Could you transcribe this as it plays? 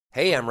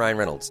Hey, I'm Ryan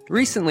Reynolds.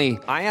 Recently,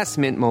 I asked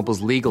Mint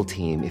Mobile's legal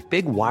team if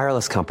big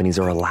wireless companies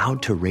are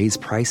allowed to raise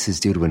prices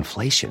due to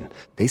inflation.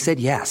 They said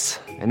yes.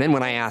 And then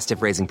when I asked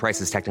if raising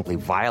prices technically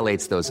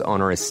violates those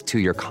onerous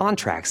two-year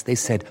contracts, they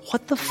said,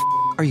 "What the f***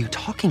 are you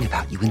talking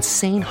about, you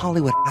insane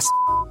Hollywood ass?"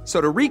 So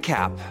to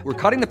recap, we're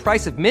cutting the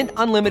price of Mint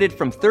Unlimited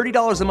from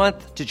 $30 a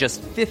month to just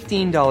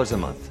 $15 a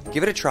month.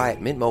 Give it a try at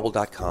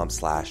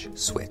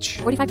mintmobile.com/switch.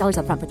 $45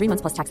 up front for 3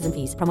 months plus taxes and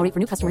fees. Promo rate for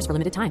new customers for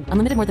limited time.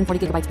 Unlimited more than 40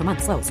 gigabytes per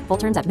month. Slows full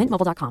terms at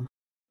mintmobile.com.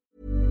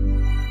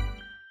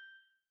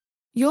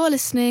 You're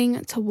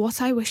listening to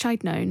What I Wish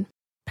I'd Known.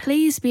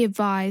 Please be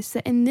advised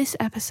that in this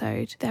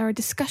episode, there are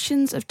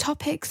discussions of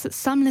topics that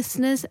some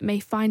listeners may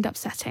find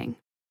upsetting.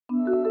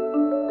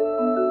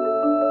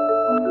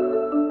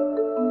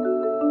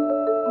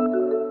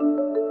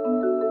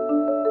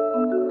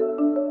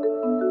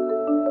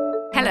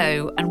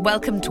 Hello and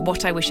welcome to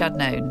What I Wish I'd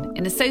Known,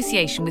 in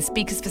association with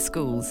Speakers for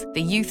Schools,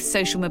 the youth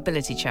social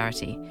mobility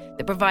charity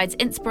that provides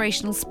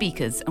inspirational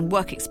speakers and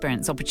work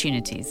experience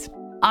opportunities.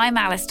 I'm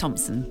Alice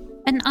Thompson.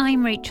 And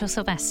I'm Rachel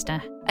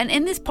Sylvester. And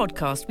in this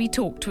podcast, we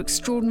talk to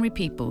extraordinary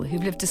people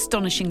who've lived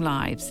astonishing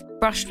lives,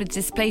 brushed with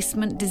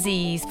displacement,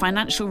 disease,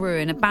 financial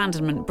ruin,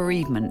 abandonment,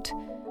 bereavement.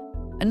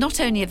 And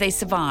not only have they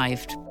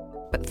survived,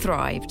 but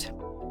thrived.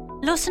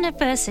 Loss and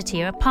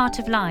adversity are a part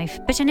of life,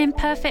 but an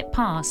imperfect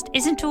past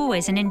isn't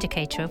always an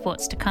indicator of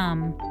what's to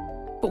come.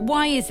 But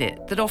why is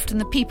it that often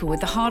the people with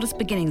the hardest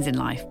beginnings in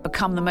life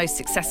become the most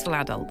successful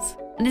adults?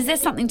 And is there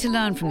something to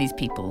learn from these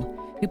people,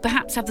 who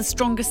perhaps have the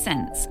strongest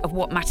sense of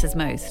what matters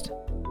most?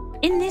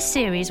 In this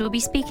series, we'll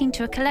be speaking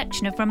to a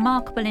collection of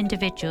remarkable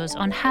individuals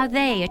on how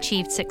they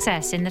achieved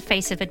success in the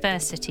face of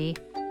adversity.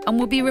 And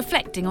we'll be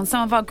reflecting on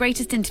some of our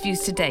greatest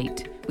interviews to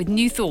date, with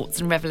new thoughts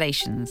and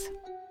revelations.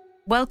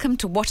 Welcome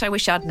to What I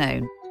Wish I'd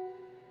Known.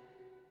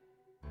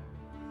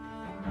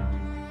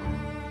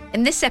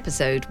 In this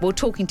episode, we're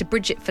talking to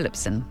Bridget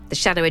Phillipson, the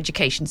Shadow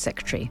Education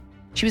Secretary.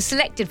 She was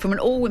selected from an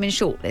all-women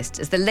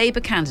shortlist as the Labour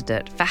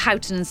candidate for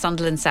Houghton and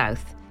Sunderland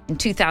South in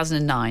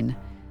 2009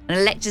 and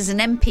elected as an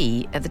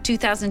MP at the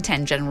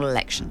 2010 general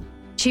election.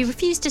 She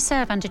refused to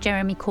serve under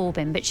Jeremy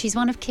Corbyn, but she's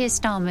one of Keir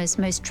Starmer's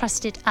most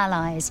trusted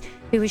allies,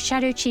 who was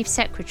Shadow Chief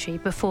Secretary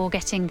before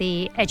getting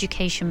the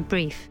education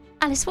brief.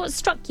 Alice, what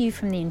struck you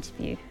from the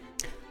interview?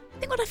 I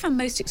think what I found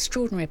most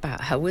extraordinary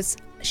about her was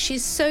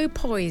she's so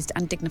poised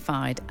and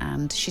dignified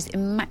and she's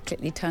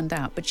immaculately turned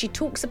out. But she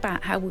talks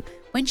about how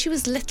when she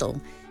was little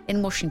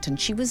in Washington,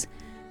 she was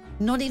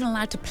not even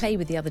allowed to play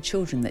with the other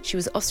children, that she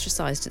was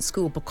ostracised at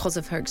school because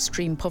of her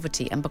extreme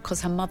poverty and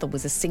because her mother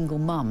was a single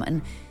mum.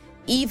 And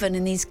even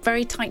in these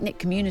very tight-knit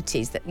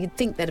communities that you'd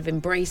think they'd have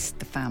embraced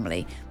the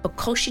family,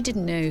 because she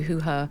didn't know who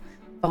her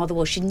father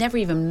was, she'd never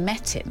even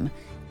met him,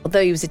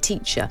 although he was a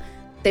teacher.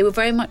 They were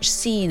very much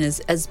seen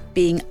as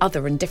being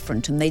other and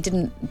different, and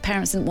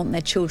parents didn't want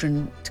their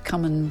children to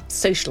come and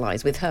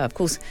socialise with her. Of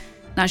course,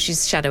 now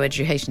she's Shadow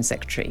Education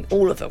Secretary.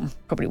 All of them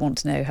probably want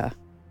to know her.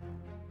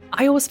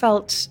 I always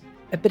felt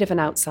a bit of an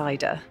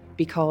outsider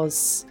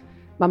because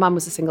my mum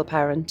was a single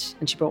parent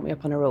and she brought me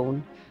up on her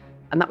own.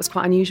 And that was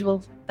quite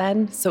unusual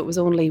then. So it was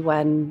only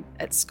when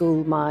at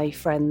school my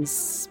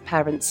friends'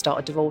 parents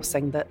started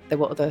divorcing that there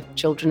were other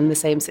children in the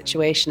same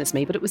situation as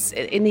me. But it was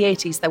in the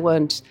 80s, there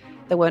weren't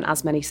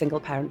as many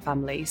single-parent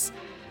families.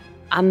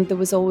 And there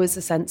was always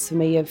a sense for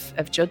me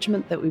of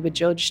judgment, that we were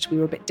judged, we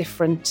were a bit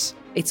different.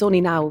 It's only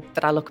now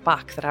that I look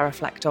back that I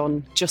reflect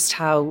on just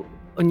how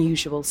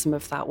unusual some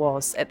of that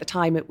was. At the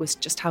time, it was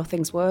just how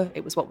things were.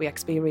 It was what we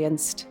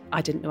experienced.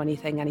 I didn't know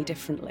anything any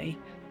differently,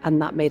 and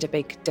that made a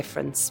big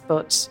difference.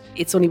 But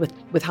it's only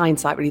with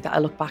hindsight, really, that I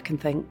look back and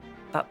think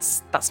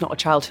that's not a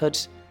childhood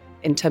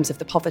in terms of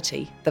the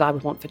poverty that I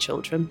would want for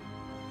children.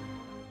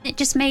 It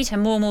just made her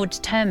more and more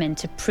determined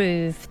to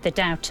prove the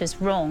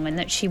doubters wrong and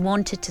that she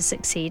wanted to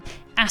succeed.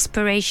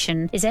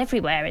 Aspiration is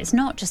everywhere. It's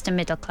not just a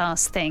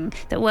middle-class thing,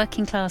 that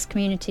working class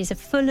communities are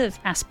full of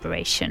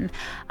aspiration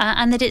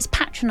and that it's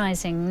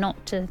patronising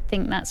not to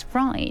think that's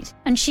right.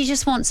 And she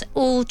just wants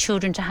all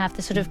children to have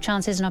the sort of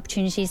chances and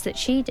opportunities that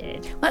she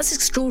did. Well, that's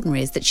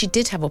extraordinary, is that she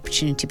did have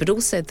opportunity, but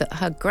also that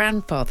her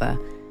grandfather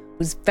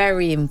was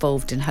very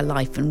involved in her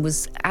life and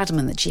was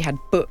adamant that she had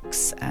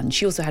books, and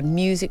she also had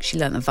music. She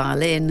learnt the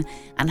violin,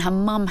 and her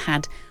mum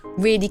had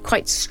really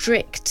quite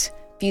strict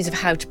views of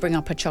how to bring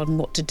up her child and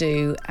what to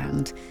do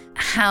and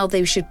how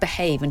they should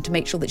behave, and to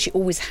make sure that she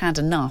always had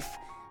enough.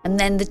 And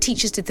then the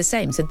teachers did the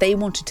same. So they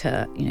wanted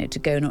her, to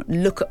go and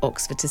look at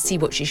Oxford to see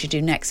what she should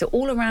do next. So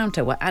all around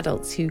her were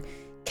adults who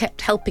kept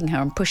helping her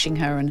and pushing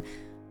her and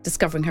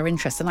discovering her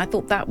interests. And I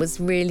thought that was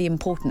really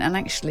important, and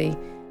actually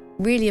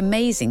really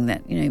amazing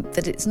that,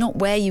 that it's not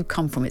where you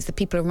come from, it's the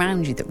people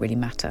around you that really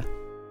matter.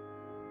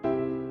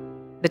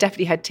 The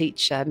deputy head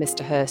teacher,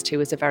 Mr. Hurst, who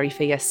was a very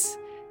fierce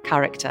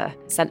character,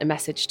 sent a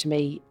message to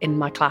me in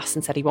my class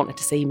and said he wanted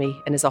to see me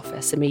in his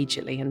office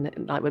immediately.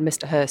 And like, when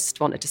Mr.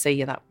 Hurst wanted to see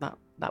you,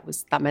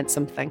 that meant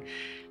something.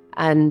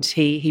 And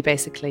he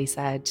basically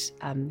said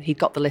he'd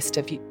got the list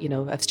of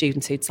of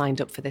students who'd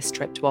signed up for this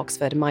trip to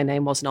Oxford, and my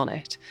name wasn't on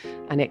it,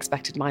 and he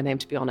expected my name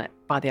to be on it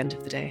by the end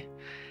of the day.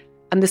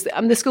 And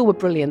the school were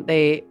brilliant.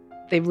 They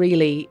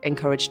really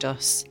encouraged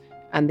us.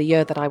 And the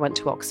year that I went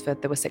to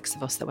Oxford, there were 6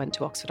 of us that went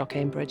to Oxford or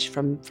Cambridge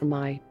from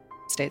my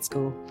state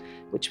school,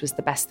 which was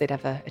the best they'd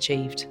ever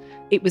achieved.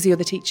 It was the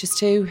other teachers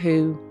too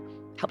who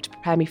helped to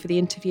prepare me for the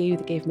interview.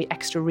 They gave me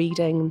extra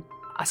reading.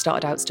 I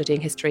started out studying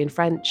history and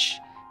French,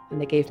 and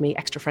they gave me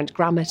extra French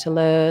grammar to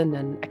learn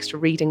and extra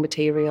reading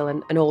material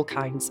and all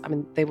kinds. I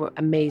mean, they were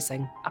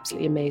amazing,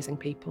 absolutely amazing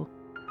people.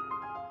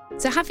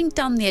 So having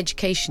done the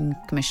Education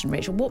Commission,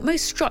 Rachel, what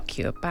most struck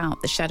you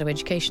about the Shadow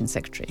Education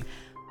Secretary?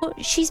 Well,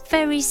 she's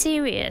very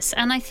serious,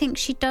 and I think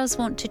she does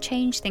want to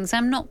change things.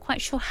 I'm not quite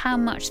sure how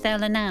much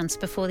they'll announce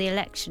before the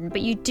election,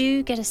 but you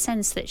do get a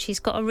sense that she's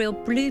got a real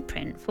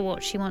blueprint for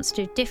what she wants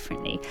to do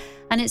differently.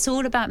 And it's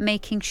all about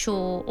making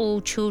sure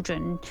all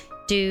children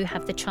do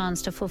have the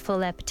chance to fulfil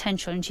their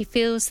potential. And she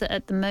feels that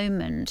at the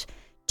moment,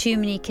 too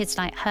many kids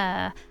like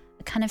her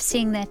are kind of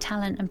seeing their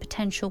talent and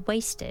potential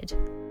wasted.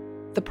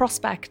 The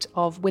prospect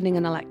of winning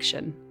an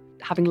election,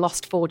 having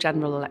lost 4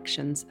 general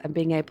elections and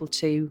being able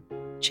to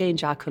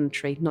change our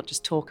country, not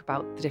just talk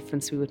about the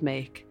difference we would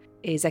make,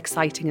 is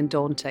exciting and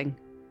daunting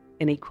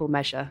in equal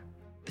measure.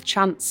 The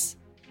chance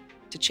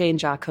to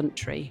change our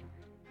country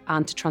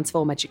and to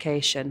transform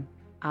education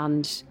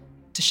and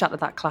to shatter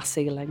that class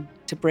ceiling,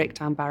 to break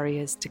down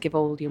barriers, to give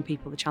all young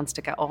people the chance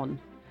to get on.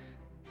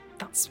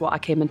 That's what I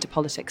came into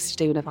politics to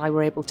do, and if I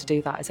were able to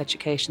do that as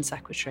Education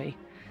Secretary,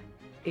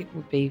 it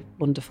would be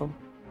wonderful.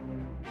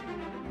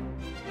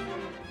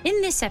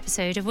 In this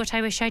episode of What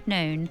I Wish I'd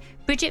Known,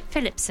 Bridget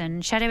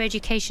Phillipson, Shadow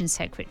Education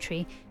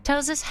Secretary,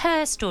 tells us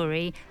her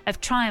story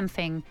of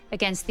triumphing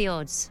against the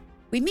odds.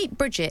 We meet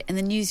Bridget in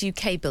the News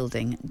UK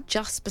building,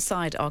 just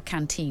beside our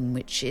canteen,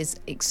 which is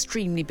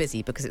extremely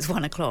busy because it's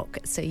 1 o'clock,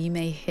 so you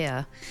may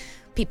hear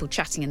people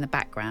chatting in the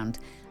background.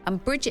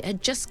 And Bridget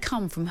had just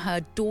come from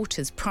her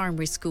daughter's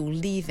primary school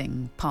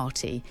leaving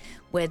party,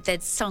 where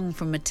they'd sung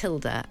from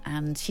Matilda,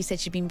 and she said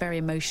she'd been very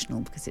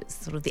emotional because it was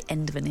sort of the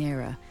end of an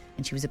era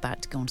and she was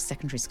about to go on to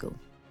secondary school.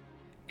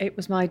 It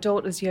was my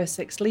daughter's Year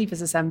 6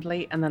 Leavers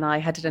Assembly, and then I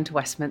headed into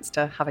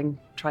Westminster, having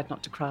tried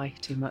not to cry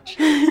too much.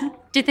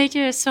 Did they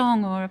do a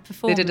song or a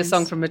performance? They did a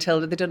song from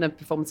Matilda. They'd done a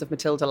performance of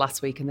Matilda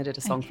last week, and they did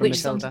a song from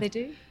Which Matilda. song did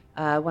they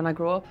do? When I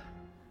Grow Up.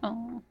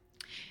 Oh.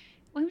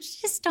 Well,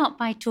 let's just start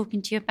by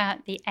talking to you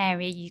about the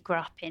area you grew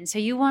up in. So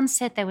you once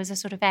said there was a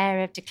sort of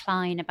air of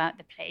decline about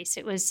the place.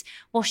 It was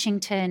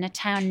Washington, a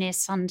town near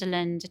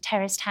Sunderland, a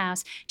terraced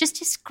house. Just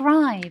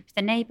describe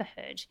the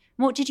neighbourhood.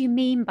 What did you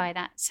mean by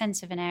that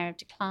sense of an air of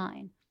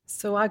decline?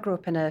 So I grew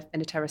up in a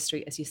terrace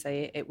street, as you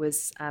say. It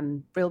was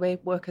railway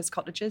workers'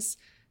 cottages.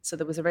 So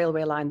there was a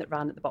railway line that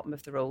ran at the bottom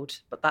of the road,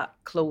 but that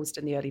closed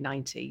in the early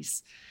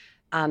 90s.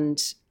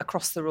 And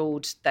across the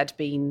road, there'd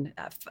been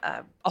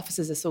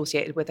offices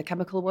associated with a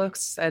chemical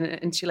works, an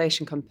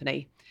insulation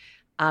company.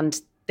 And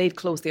they'd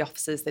closed the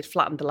offices, they'd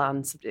flattened the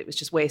land. So it was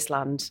just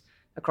wasteland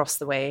across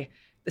the way.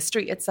 The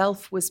street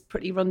itself was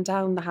pretty run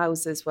down. The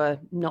houses were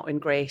not in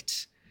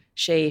great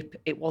shape.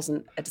 It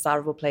wasn't a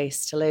desirable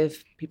place to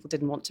live. People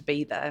didn't want to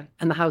be there.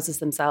 And the houses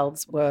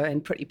themselves were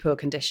in pretty poor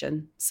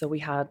condition. So we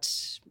had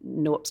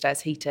no upstairs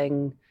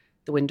heating.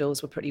 The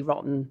windows were pretty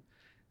rotten.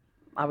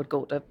 I would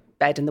go to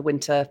bed in the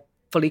winter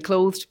fully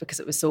clothed because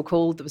it was so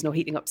cold. There was no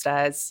heating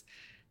upstairs.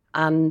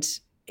 And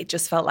it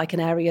just felt like an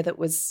area that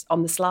was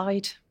on the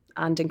slide,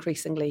 and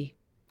increasingly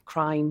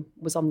crime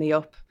was on the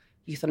up.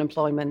 Youth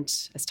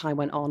unemployment, as time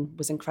went on,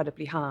 was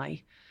incredibly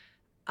high.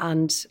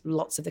 And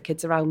lots of the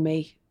kids around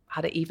me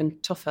had it even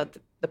tougher.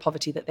 The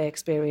poverty that they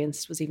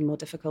experienced was even more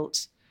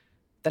difficult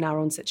than our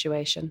own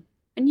situation.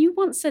 And you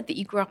once said that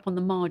you grew up on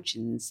the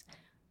margins.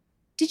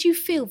 Did you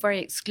feel very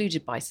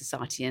excluded by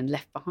society and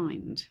left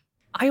behind?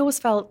 I always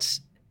felt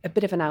a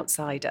bit of an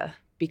outsider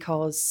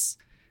because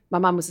my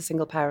mum was a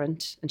single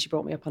parent and she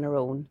brought me up on her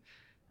own.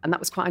 And that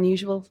was quite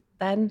unusual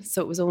then.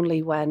 So it was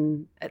only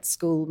when at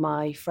school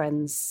my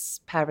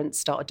friends' parents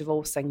started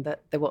divorcing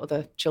that there were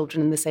other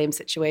children in the same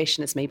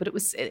situation as me. But it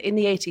was in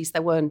the 80s,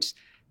 there weren't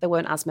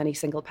as many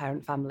single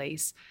parent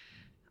families.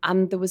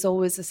 And there was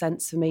always a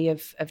sense for me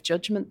of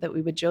judgment, that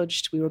we were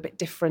judged. We were a bit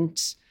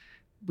different.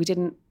 We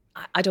didn't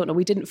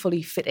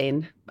fully fit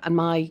in. And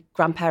my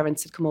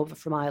grandparents had come over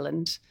from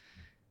Ireland.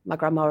 My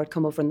grandma had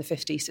come over in the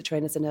 50s to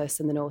train as a nurse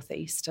in the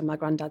northeast, and my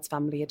granddad's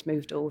family had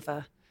moved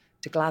over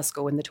to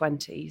Glasgow in the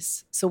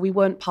 20s. So we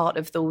weren't part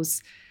of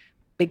those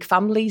big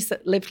families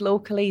that lived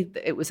locally.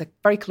 It was a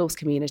very close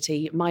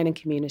community, mining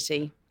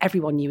community.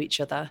 Everyone knew each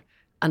other,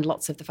 and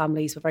lots of the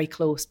families were very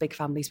close, big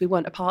families. We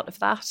weren't a part of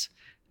that.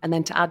 And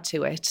then to add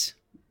to it,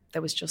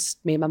 there was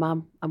just me and my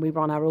mum, and we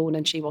were on our own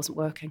and she wasn't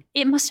working.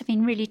 It must have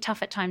been really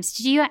tough at times.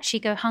 Did you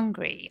actually go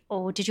hungry,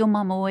 or did your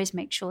mum always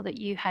make sure that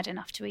you had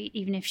enough to eat,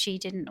 even if she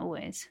didn't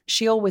always?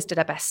 She always did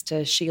her best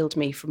to shield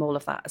me from all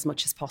of that as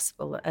much as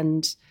possible.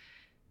 And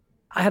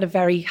I had a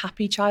very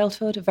happy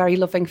childhood, a very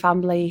loving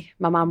family.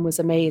 My mum was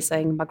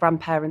amazing. My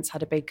grandparents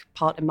had a big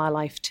part in my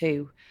life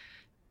too.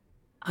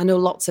 I know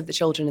lots of the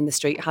children in the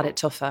street had it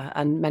tougher,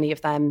 and many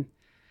of them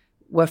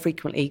were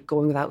frequently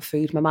going without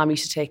food. My mum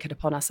used to take it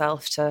upon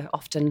herself to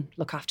often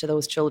look after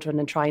those children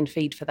and try and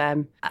feed for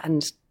them.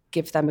 And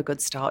give them a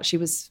good start. She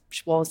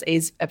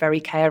is a very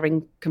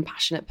caring,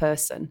 compassionate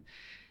person.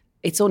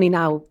 It's only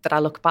now that I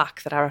look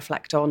back that I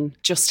reflect on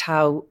just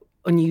how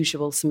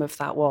unusual some of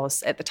that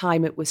was. At the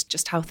time, it was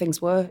just how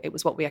things were. It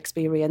was what we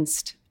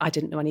experienced. I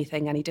didn't know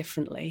anything any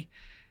differently.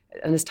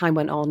 And as time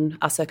went on,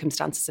 our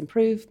circumstances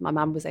improved. My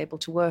mum was able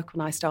to work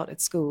when I started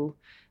school,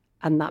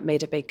 and that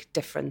made a big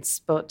difference.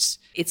 But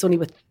it's only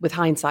with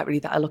hindsight, really,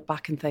 that I look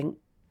back and think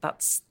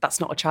that's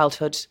not a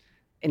childhood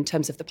in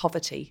terms of the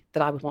poverty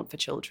that I would want for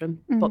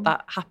children. But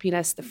that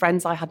happiness, the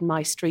friends I had in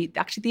my street,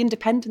 actually the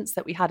independence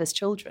that we had as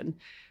children,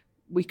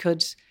 we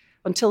could,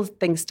 until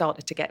things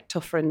started to get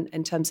tougher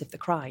in terms of the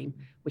crime,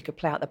 we could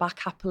play out the back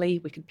happily,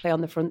 we could play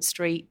on the front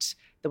street.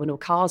 There were no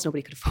cars,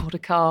 nobody could afford a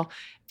car,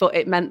 but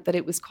it meant that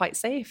it was quite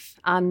safe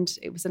and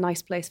it was a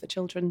nice place for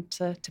children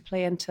to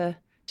play and to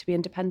be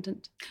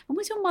independent. And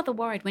was your mother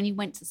worried when you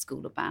went to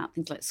school about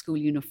things like school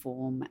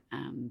uniform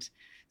and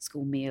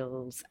school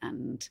meals?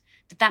 And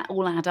did that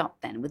all add up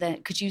then?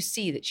 Could you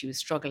see that she was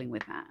struggling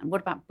with that? And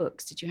what about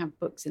books? Did you have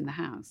books in the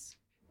house?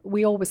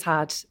 We always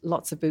had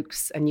lots of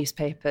books and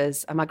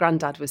newspapers, and my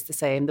granddad was the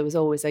same. There was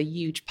always a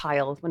huge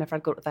pile whenever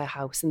I'd go to their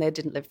house, and they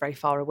didn't live very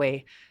far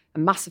away, a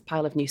massive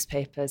pile of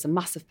newspapers, a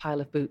massive pile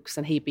of books,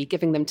 and he'd be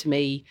giving them to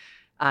me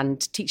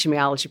and teaching me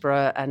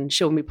algebra and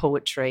showing me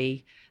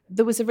poetry.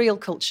 There was a real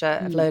culture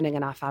of learning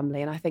in our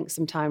family, and I think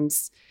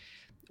sometimes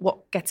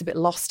what gets a bit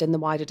lost in the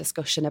wider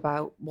discussion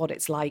about what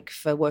it's like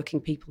for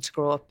working people to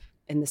grow up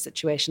in the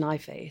situation I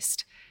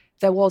faced,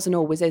 there was and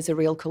always is a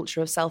real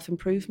culture of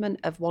self-improvement,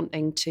 of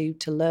wanting to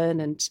learn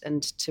and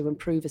to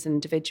improve as an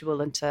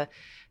individual, and to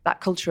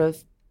that culture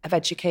of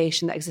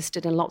education that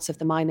existed in lots of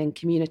the mining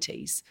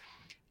communities.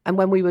 And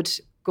when we would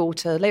go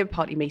to Labour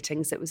Party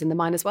meetings, it was in the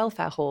Miners'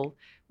 Welfare Hall,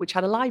 which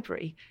had a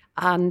library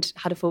and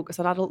had a focus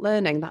on adult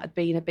learning. That had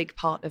been a big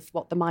part of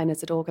what the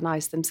miners had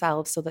organised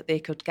themselves so that they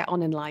could get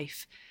on in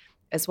life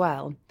as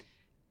well.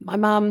 My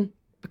mum,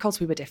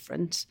 because we were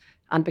different,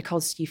 and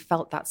because you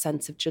felt that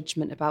sense of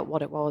judgment about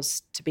what it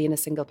was to be in a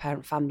single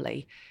parent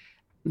family,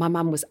 my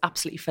mum was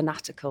absolutely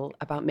fanatical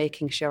about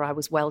making sure I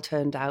was well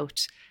turned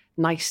out,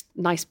 nice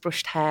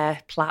brushed hair,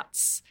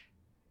 plaits,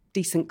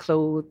 decent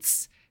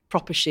clothes,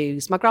 proper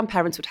shoes. My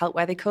grandparents would help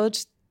where they could.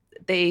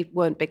 They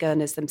weren't big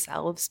earners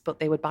themselves, but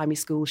they would buy me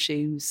school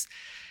shoes,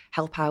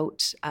 help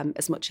out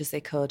as much as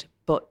they could.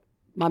 But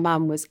my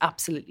mum was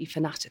absolutely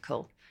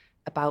fanatical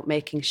about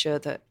making sure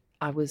that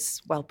I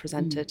was well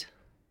presented.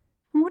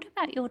 And what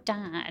about your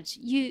dad?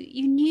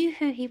 You knew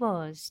who he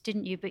was,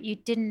 didn't you? But you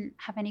didn't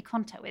have any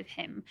contact with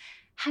him.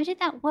 How did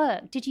that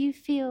work? Did you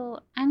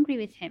feel angry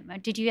with him, or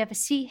did you ever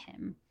see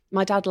him?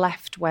 My dad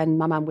left when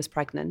my mum was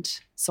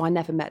pregnant, so I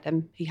never met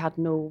him. He had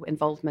no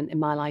involvement in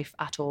my life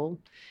at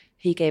all.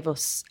 He gave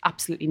us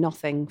absolutely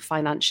nothing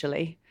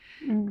financially.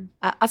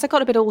 As I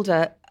got a bit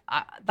older,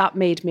 that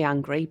made me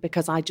angry,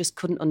 because I just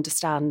couldn't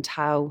understand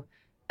how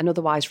an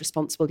otherwise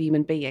responsible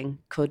human being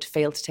could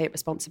fail to take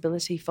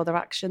responsibility for their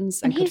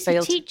actions. And he was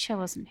a teacher,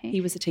 wasn't he? He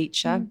was a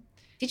teacher.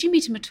 Did you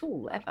meet him at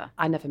all, ever?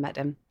 I never met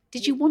him.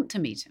 Did you want to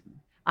meet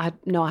him? I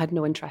had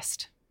no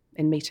interest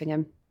in meeting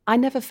him. I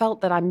never felt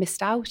that I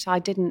missed out. I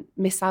didn't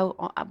miss out.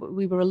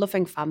 We were a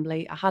loving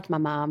family. I had my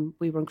mum.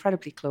 We were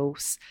incredibly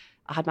close.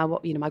 I had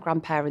my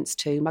grandparents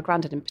too, my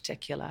granddad in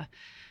particular.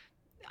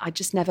 I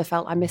just never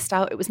felt I missed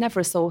out. It was never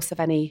a source of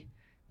any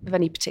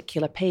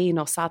particular pain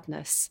or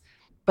sadness.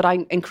 But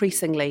I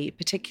increasingly,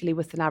 particularly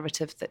with the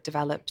narrative that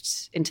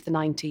developed into the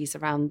 90s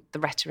around the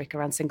rhetoric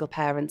around single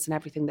parents and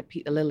everything that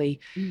Peter Lilly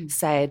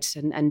said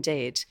and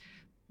did,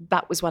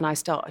 that was when I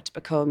started to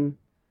become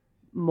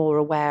more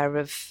aware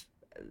of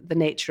the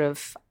nature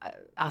of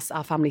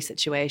our family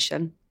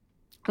situation.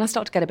 And I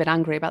started to get a bit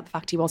angry about the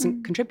fact he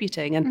wasn't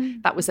contributing.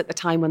 And that was at the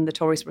time when the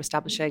Tories were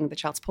establishing the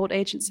Child Support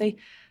Agency.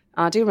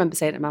 And I do remember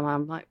saying to my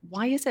mum, like,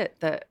 why is it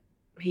that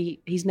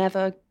he's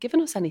never given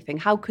us anything?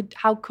 How could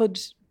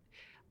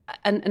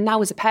and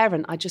now as a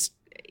parent, I just,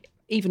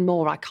 even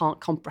more, I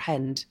can't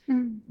comprehend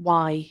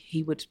why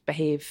he would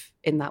behave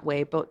in that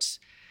way. But,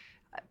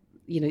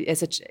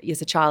 as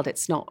a child,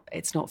 it's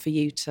not for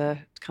you to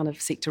kind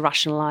of seek to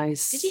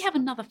rationalise. Did he have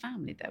another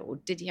family, though, or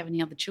did he have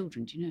any other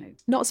children? Do you know?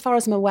 Not as far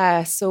as I'm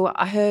aware. So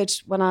I heard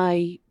when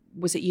I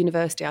was at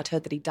university, I'd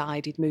heard that he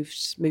died. He'd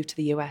moved to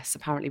the US.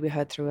 Apparently, we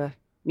heard through a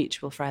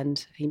mutual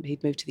friend.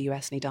 He'd moved to the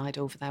US and he died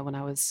over there when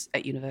I was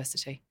at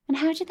university. And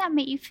how did that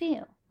make you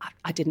feel?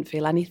 I didn't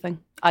feel anything.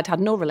 I'd had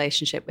no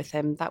relationship with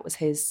him. That was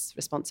his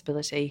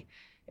responsibility.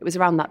 It was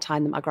around that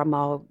time that my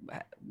grandma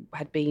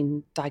had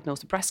been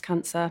diagnosed with breast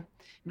cancer.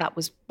 That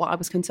was what I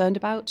was concerned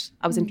about.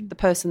 I was the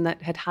person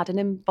that had an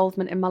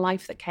involvement in my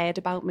life, that cared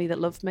about me,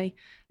 that loved me,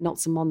 not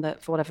someone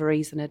that, for whatever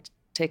reason, had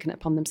taken it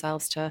upon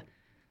themselves to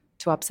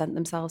absent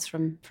themselves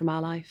from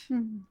our life.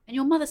 And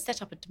your mother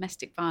set up a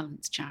domestic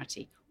violence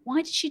charity.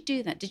 Why did she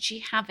do that? Did she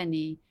have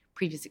any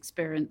previous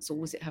experience, or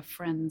was it her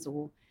friends,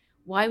 or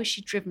why was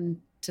she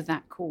driven to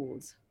that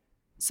cause?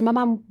 So my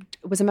mum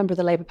was a member of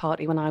the Labour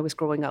Party when I was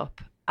growing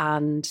up,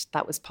 and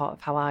that was part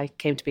of how I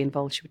came to be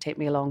involved. She would take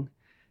me along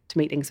to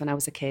meetings when I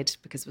was a kid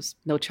because there was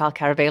no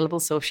childcare available,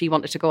 so if she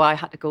wanted to go, I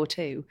had to go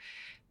too.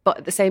 But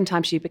at the same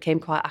time, she became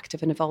quite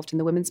active and involved in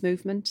the women's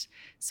movement.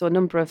 So a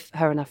number of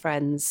her and her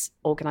friends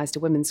organised a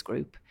women's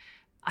group.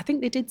 I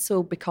think they did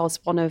so because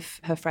one of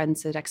her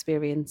friends had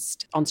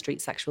experienced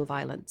on-street sexual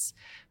violence.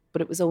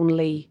 But it was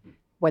only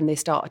when they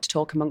started to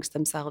talk amongst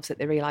themselves that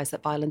they realised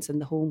that violence in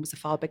the home was a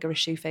far bigger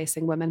issue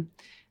facing women.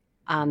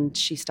 And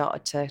she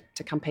started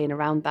to campaign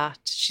around that.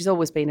 She's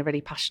always been a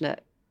really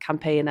passionate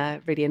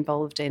campaigner, really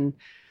involved in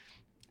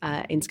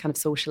kind of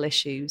social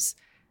issues.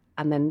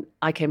 And then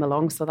I came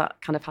along, so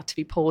that kind of had to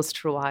be paused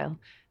for a while.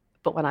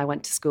 But when I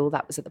went to school,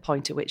 that was at the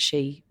point at which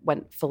she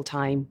went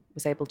full-time,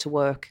 was able to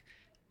work,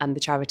 and the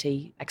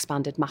charity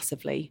expanded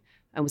massively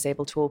and was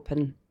able to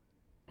open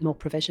more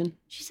provision.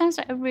 She sounds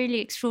like a really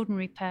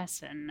extraordinary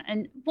person.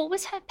 And what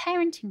was her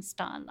parenting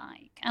style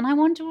like? And I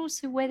wonder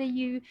also whether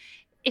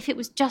if it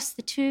was just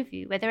the two of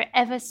you, whether it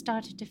ever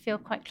started to feel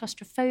quite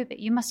claustrophobic.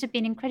 You must have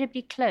been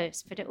incredibly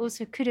close, but it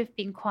also could have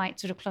been quite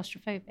sort of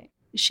claustrophobic.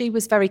 She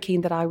was very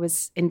keen that I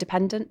was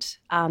independent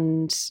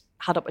and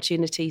had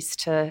opportunities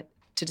to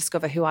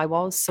discover who I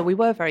was. So we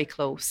were very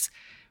close.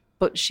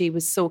 But she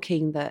was so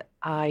keen that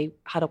I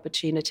had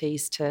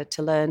opportunities to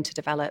learn, to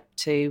develop,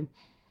 to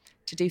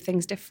do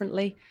things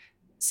differently.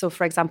 So,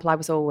 for example, I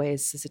was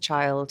always, as a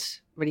child,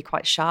 really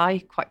quite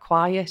shy, quite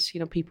quiet.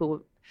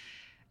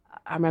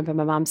 I remember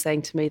my mum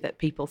saying to me that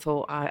people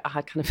thought I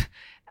had kind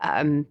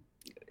of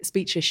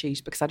speech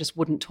issues because I just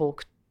wouldn't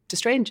talk to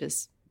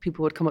strangers.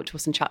 People would come up to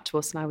us and chat to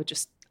us and I would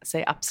just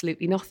say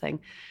absolutely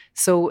nothing.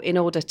 So in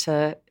order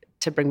to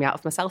bring me out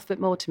of myself a bit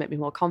more, to make me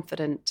more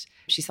confident,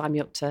 she signed me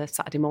up to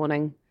Saturday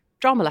morning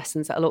drama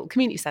lessons at a local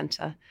community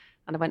centre.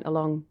 And I went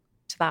along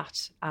to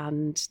that.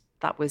 And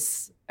that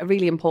was a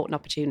really important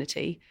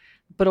opportunity,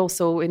 but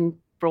also in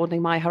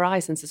broadening my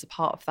horizons as a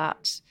part of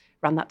that.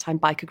 Around that time,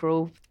 Biker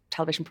Grove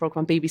television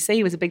programme,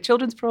 BBC, was a big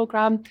children's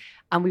programme.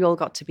 And we all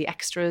got to be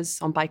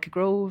extras on Biker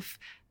Grove.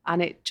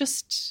 And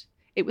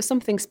it was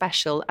something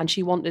special, and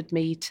she wanted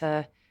me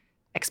to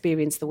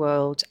experience the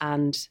world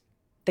and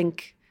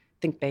think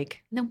big.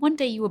 And then one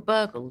day you were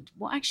burgled.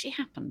 What actually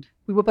happened?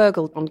 We were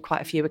burgled on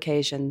quite a few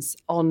occasions.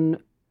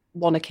 On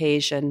one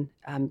occasion,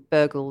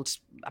 burgled,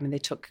 they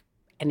took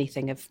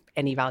anything of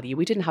any value.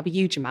 We didn't have a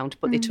huge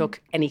amount, but they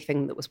took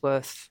anything that was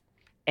worth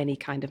any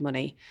kind of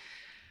money.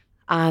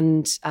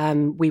 And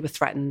we were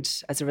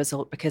threatened as a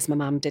result because my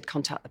mum did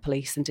contact the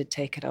police and did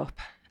take it up.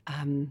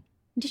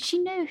 Did she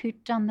know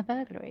who'd done the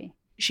burglary?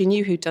 She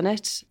knew who'd done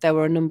it. There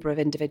were a number of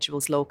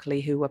individuals locally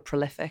who were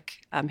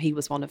prolific. He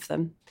was one of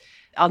them.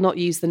 I'll not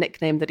use the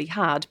nickname that he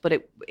had,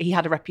 but he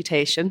had a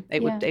reputation.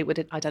 It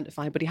would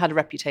identify, but he had a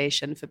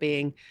reputation for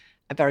being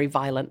a very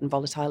violent and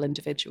volatile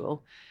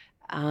individual.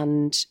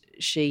 And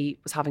she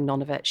was having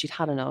none of it. She'd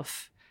had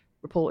enough,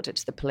 reported it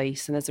to the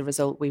police, and as a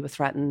result, we were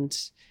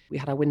threatened. We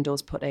had our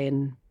windows put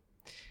in.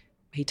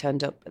 He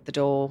turned up at the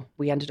door.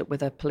 We ended up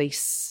with a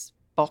police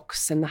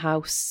box in the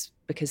house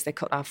because they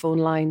cut our phone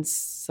lines,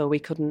 so we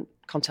couldn't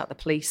contact the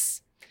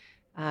police.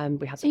 We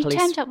had the police. He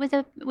turned up with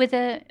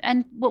a,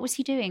 and what was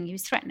he doing? He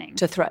was threatening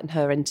to threaten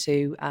her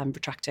into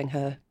retracting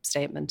her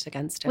statement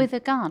against him with a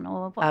gun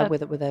or what?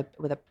 With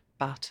a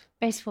bat,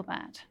 baseball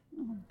bat.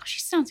 Oh, she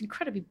sounds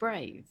incredibly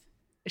brave.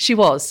 She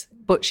was,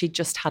 but she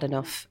just had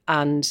enough.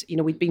 And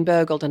we'd been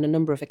burgled on a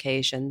number of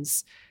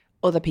occasions.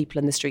 Other people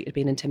in the street had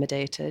been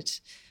intimidated.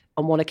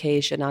 On one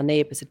occasion, our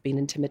neighbours had been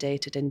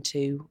intimidated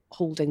into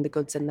holding the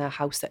goods in their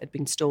house that had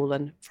been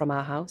stolen from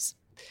our house.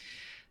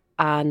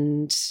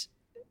 And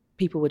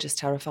people were just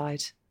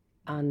terrified.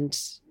 And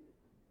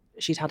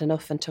she'd had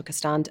enough and took a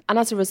stand. And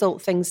as a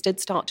result, things did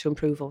start to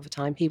improve over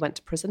time. He went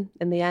to prison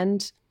in the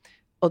end.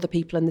 Other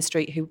people in the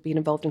street who'd been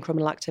involved in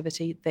criminal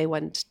activity, they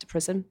went to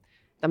prison.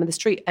 The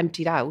street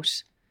emptied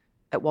out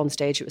at one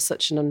stage. It was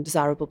such an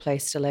undesirable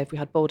place to live. We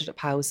had boarded up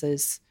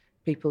houses.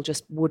 People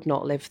just would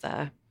not live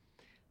there.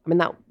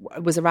 That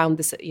was around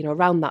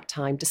that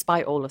time.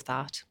 Despite all of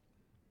that,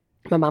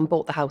 my mum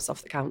bought the house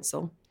off the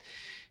council.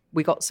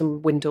 We got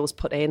some windows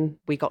put in.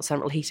 We got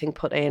central heating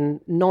put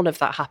in. None of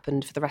that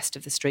happened for the rest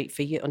of the street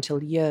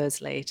until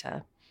years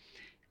later.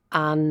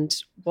 And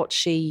what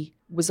she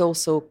was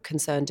also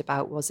concerned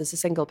about was, as a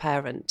single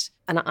parent,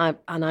 and I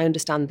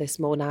understand this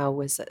more now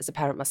as a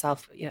parent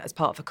myself, as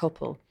part of a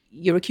couple,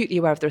 you're acutely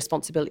aware of the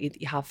responsibility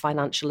that you have,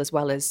 financial as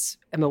well as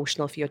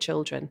emotional, for your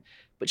children.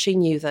 But she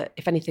knew that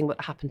if anything were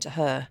to happen to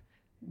her,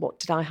 what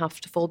did I have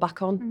to fall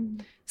back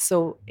on?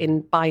 So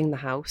in buying the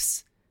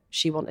house,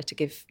 she wanted to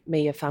give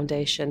me a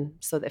foundation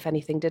so that if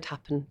anything did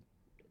happen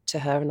to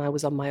her and I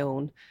was on my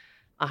own,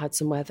 I had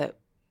somewhere that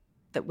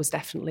would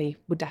definitely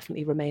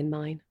remain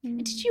mine.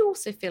 And did you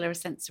also feel a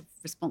sense of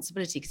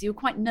responsibility? Because you were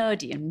quite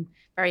nerdy and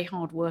very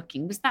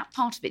hardworking. Was that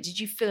part of it? Did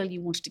you feel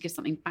you wanted to give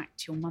something back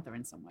to your mother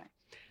in some way?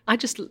 I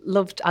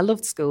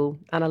loved school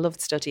and I loved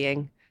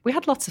studying. We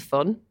had lots of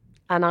fun,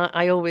 and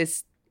I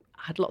always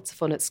had lots of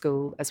fun at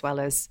school as well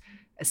as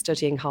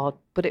studying hard.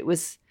 But it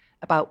was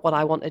about what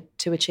I wanted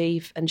to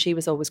achieve, and she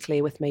was always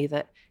clear with me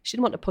that she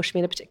didn't want to push me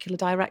in a particular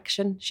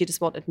direction. She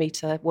just wanted me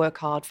to work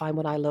hard, find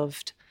what I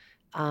loved,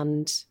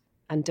 and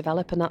and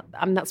develop.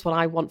 And that's what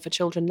I want for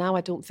children now.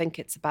 I don't think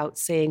it's about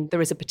saying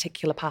there is a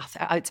particular path.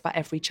 It's about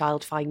every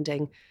child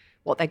finding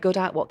what they're good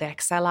at, what they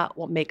excel at,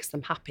 what makes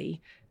them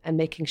happy, and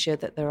making sure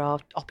that there are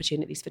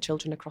opportunities for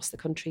children across the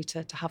country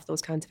to have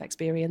those kinds of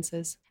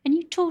experiences. And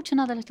you taught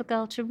another little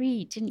girl to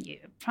read, didn't you,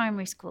 at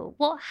primary school?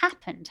 What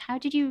happened? How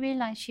did you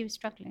realise she was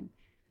struggling?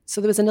 So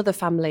there was another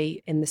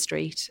family in the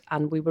street,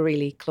 and we were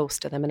really close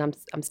to them, and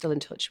I'm still in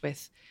touch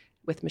with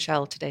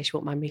Michelle today. She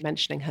won't mind me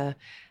mentioning her.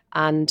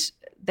 And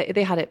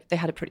they had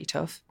it pretty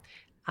tough,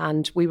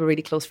 and we were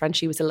really close friends.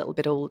 She was a little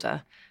bit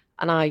older,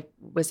 and I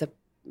was a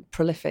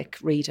prolific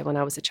reader when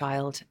I was a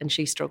child, and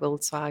she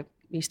struggled, so I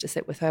used to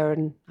sit with her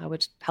and I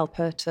would help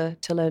her to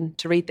learn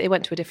to read. They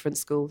went to a different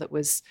school that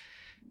was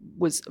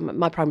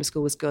my primary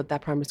school was good. Their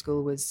primary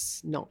school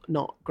was not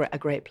a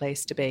great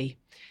place to be,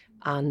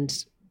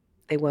 and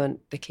they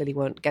clearly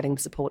weren't getting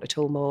the support at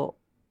home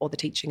or the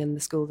teaching in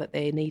the school that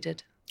they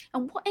needed.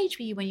 And what age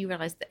were you when you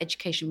realised that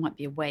education might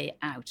be a way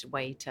out, a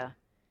way to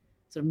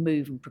sort of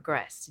move and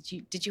progress?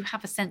 Did you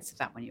have a sense of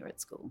that when you were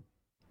at school?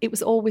 It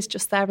was always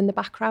just there in the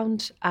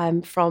background,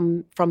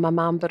 from my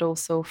mum, but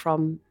also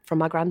from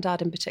my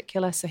granddad in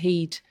particular. So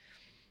he'd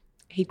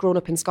grown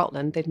up in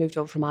Scotland. They'd moved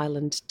over from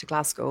Ireland to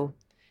Glasgow.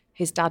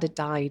 His dad had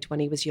died when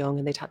he was young,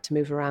 and they'd had to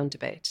move around a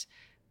bit.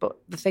 But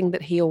the thing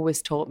that he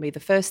always taught me, the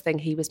first thing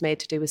he was made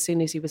to do as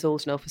soon as he was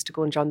old enough, was to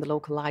go and join the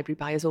local library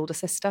by his older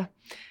sister.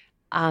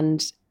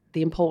 And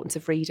the importance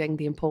of reading,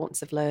 the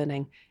importance of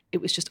learning, it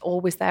was just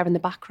always there in the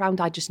background.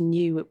 I just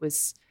knew it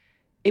was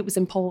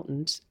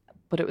important,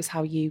 but it was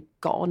how you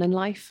got on in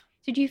life.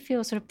 Did you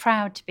feel sort of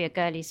proud to be a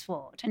girly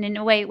swart? And in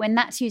a way, when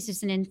that's used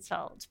as an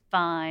insult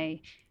by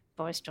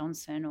Boris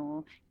Johnson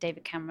or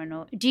David Cameron,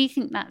 or do you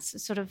think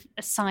that's sort of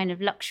a sign of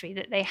luxury,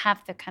 that they have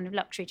the kind of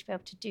luxury to be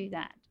able to do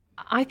that?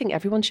 I think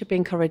everyone should be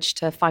encouraged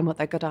to find what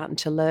they're good at and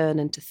to learn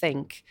and to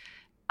think.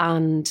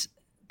 And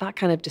that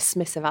kind of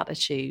dismissive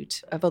attitude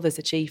of others'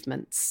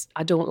 achievements,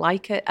 I don't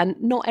like it. And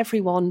not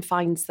everyone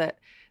finds that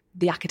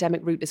the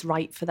academic route is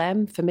right for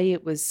them. For me,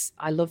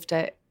 I loved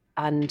it,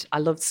 and I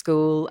loved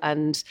school,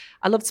 and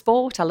I loved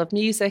sport, I loved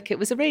music. It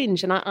was a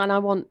range, and I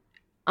want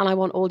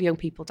all young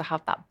people to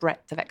have that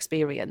breadth of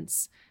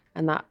experience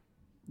and that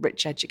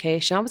rich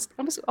education. I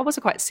was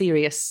a quite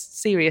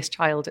serious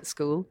child at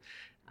school,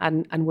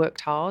 and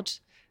worked hard.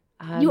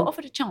 You were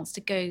offered a chance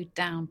to go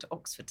down to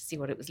Oxford to see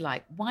what it was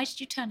like. Why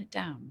did you turn it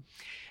down?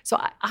 So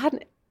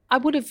I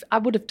would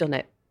have done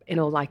it in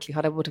all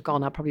likelihood. I would have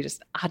gone. I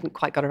hadn't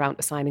quite got around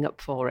to signing up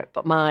for it.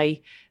 But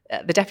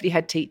the deputy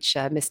head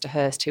teacher, Mr.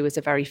 Hurst, who was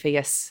a very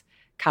fierce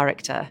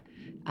character,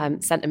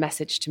 sent a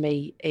message to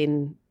me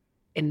in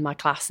my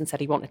class and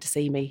said he wanted to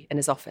see me in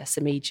his office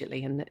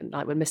immediately. And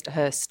like, when Mr.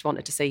 Hurst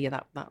wanted to see you,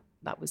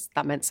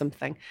 that meant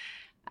something.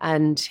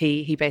 And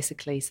he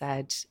basically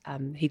said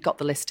he'd got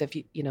the list of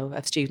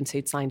students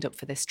who'd signed up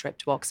for this trip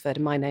to Oxford,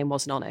 and my name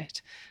wasn't on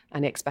it,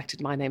 and he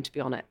expected my name to be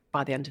on it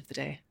by the end of the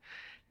day.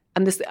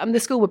 And the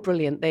school were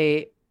brilliant.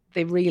 They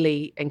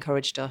really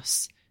encouraged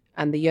us.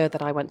 And the year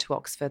that I went to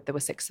Oxford, there were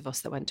 6 of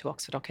us that went to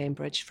Oxford or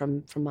Cambridge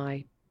from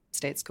my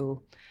state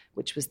school,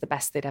 which was the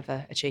best they'd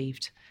ever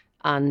achieved.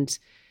 And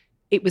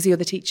it was the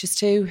other teachers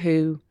too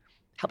who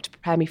helped to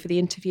prepare me for the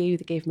interview.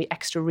 They gave me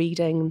extra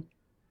reading.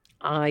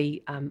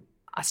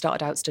 I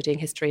started out studying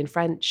history and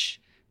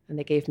French, and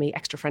they gave me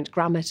extra French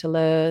grammar to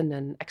learn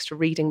and extra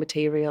reading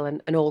material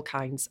and all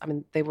kinds. I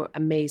mean, they were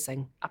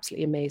amazing,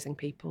 absolutely amazing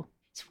people.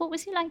 So what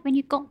was it like when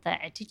you got there?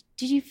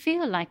 Did you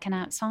feel like an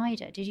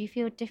outsider? Did you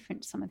feel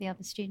different to some of the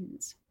other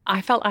students?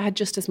 I felt I had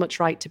just as much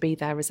right to be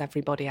there as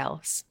everybody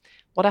else.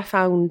 What I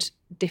found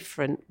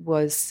different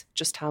was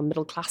just how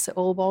middle class it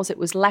all was. It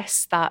was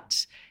less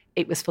that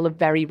it was full of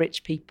very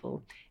rich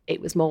people.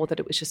 It was more that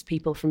it was just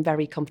people from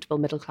very comfortable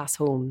middle class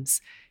homes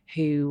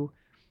who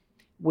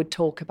would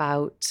talk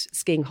about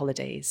skiing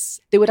holidays.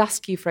 They would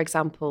ask you, for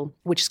example,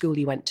 which school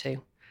you went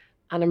to.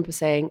 And I remember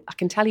saying, I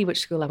can tell you which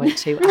school I went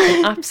to. I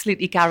can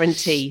absolutely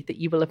guarantee that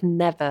you will have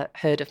never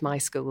heard of my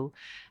school.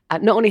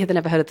 Not only had they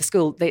never heard of the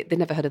school, they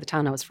never heard of the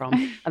town I was from.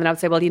 And then I would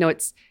say, well,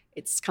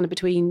 it's kind of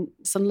between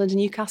Sunderland and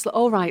Newcastle.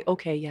 Oh, right,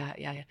 okay,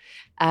 yeah.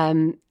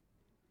 And,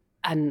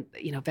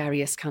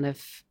 various kind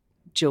of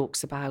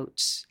jokes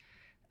about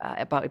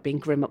it being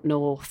grim up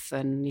north,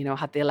 and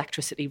had the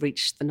electricity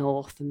reached the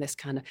north, and this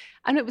kind of,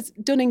 and it was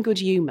done in good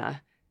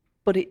humour,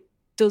 but it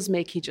does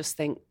make you just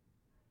think,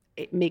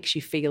 it makes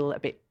you feel a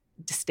bit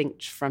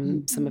distinct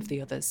from some of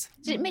the others.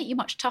 Did it make you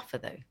much tougher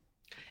though?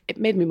 It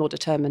made me more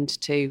determined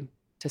to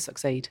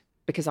succeed,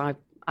 because I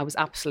was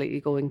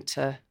absolutely going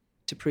to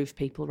prove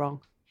people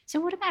wrong. So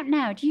what about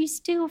now? Do you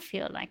still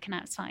feel like an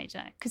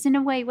outsider? Because in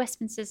a way,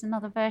 Westminster's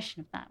another version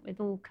of that, with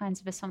all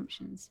kinds of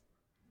assumptions.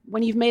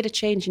 When you've made a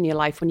change in your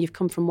life, when you've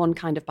come from one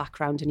kind of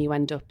background and you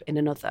end up in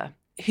another,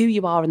 who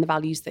you are and the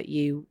values that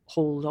you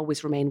hold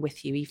always remain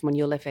with you, even when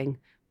you're living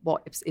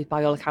what is,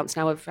 by all accounts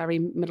now, a very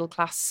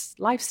middle-class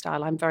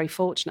lifestyle. I'm very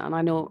fortunate, and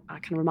I know I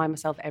can remind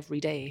myself every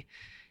day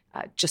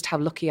just how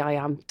lucky I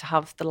am to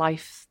have the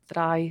life that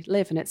I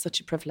live, and it's such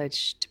a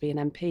privilege to be an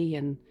MP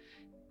and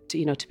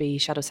to be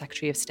Shadow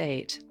Secretary of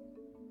State.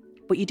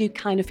 but you do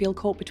kind of feel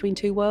caught between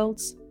two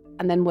worlds.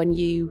 And then when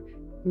you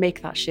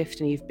make that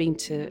shift and you've been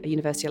to a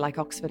university like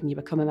Oxford and you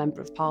become a member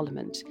of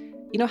Parliament,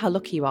 you know how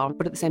lucky you are,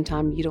 but at the same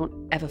time, you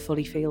don't ever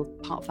fully feel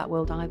part of that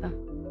world either.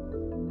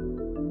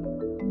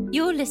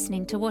 You're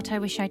listening to What I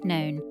Wish I'd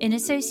Known in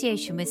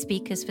association with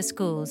Speakers for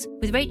Schools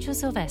with Rachel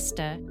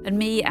Sylvester And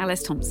me,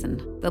 Alice Thompson.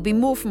 There'll be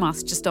more from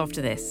us just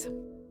after this.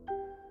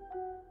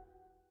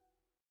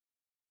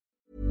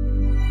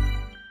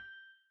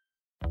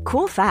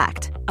 Cool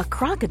fact, a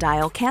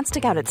crocodile can't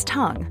stick out its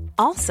tongue.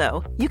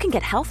 Also, you can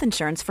get health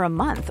insurance for a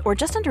month or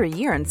just under a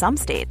year in some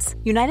states.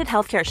 United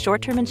Healthcare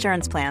short-term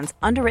insurance plans,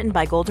 underwritten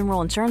by Golden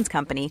Rule Insurance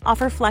Company,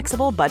 offer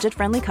flexible,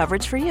 budget-friendly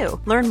coverage for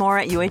you. Learn more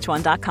at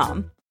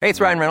uh1.com. Hey,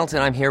 it's Ryan Reynolds,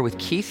 and I'm here with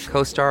Keith,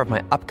 co-star of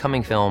my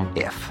upcoming film,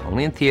 If,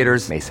 only in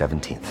theaters May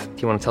 17th.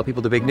 Do you want to tell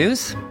people the big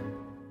news?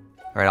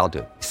 All right, I'll do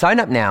it. Sign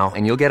up now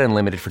and you'll get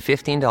unlimited for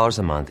 $15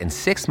 a month and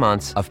 6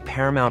 months of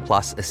Paramount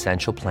Plus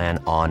Essential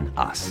Plan on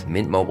us.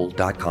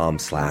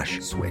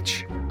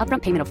 mintmobile.com/switch.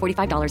 Upfront payment of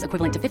 $45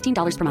 equivalent to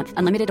 $15 per month.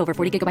 Unlimited over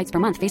 40 gigabytes per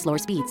month. Face lower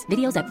speeds.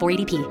 Videos at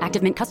 480p.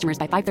 Active Mint customers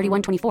by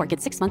 531.24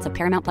 get 6 months of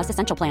Paramount Plus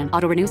Essential Plan.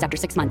 Auto renews after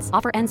 6 months.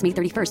 Offer ends May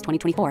 31st,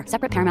 2024.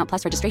 Separate Paramount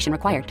Plus registration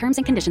required. Terms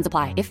and conditions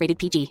apply if rated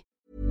PG.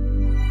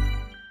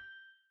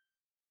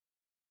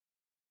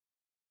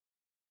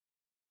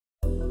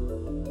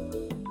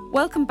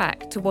 Welcome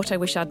back to What I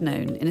Wish I'd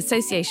Known in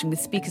association with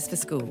Speakers for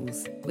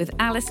Schools with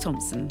Alice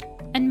Thompson.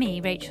 and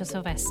me, Rachel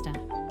Sylvester.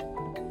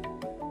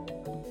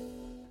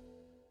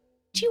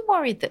 Do you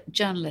worry that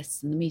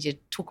journalists and the media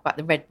talk about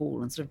the red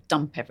wall and sort of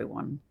dump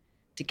everyone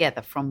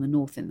together from the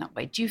north in that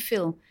way? Do you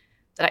feel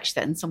that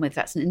actually that in some ways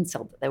that's an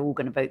insult, that they're all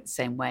going to vote the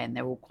same way and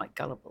they're all quite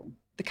gullible?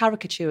 The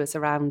caricatures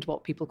around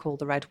what people call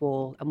the red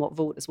wall and what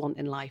voters want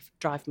in life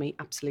drive me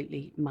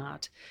absolutely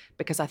mad,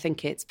 because I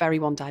think it's very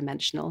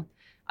one-dimensional.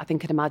 I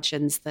think it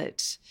imagines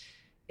that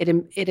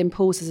it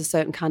imposes a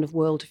certain kind of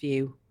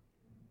worldview,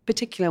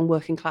 particularly on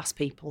working class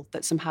people,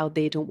 that somehow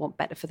they don't want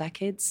better for their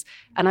kids.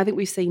 And I think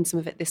we've seen some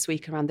of it this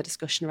week around the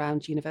discussion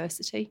around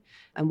university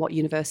and what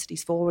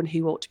university's for and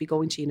who ought to be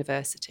going to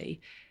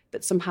university.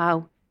 But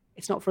somehow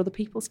it's not for other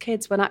people's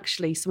kids, when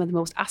actually some of the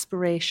most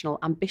aspirational,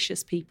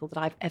 ambitious people that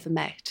I've ever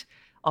met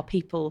are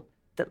people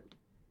that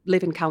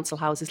live in council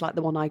houses like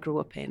the one I grew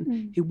up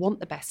in, who want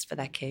the best for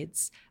their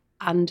kids.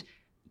 And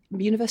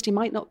university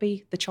might not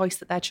be the choice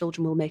that their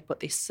children will make, but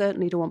they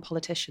certainly don't want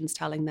politicians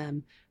telling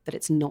them that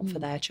it's not for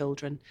their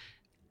children.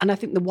 And I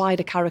think the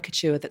wider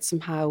caricature that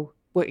somehow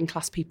working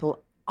class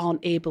people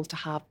aren't able to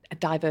have a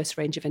diverse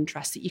range of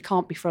interests, that you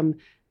can't be from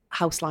a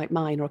house like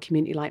mine or a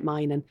community like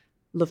mine and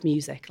love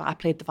music. Like, I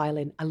played the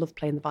violin, I love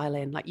playing the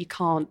violin. Like, you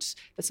can't,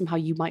 that somehow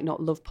you might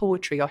not love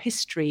poetry or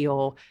history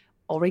or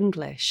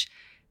English.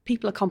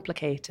 People are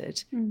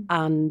complicated,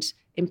 and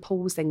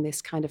imposing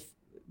this kind of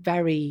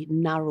very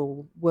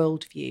narrow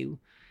worldview,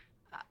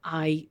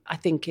 I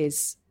think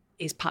is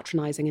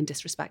patronising and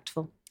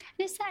disrespectful.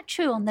 And is that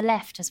true on the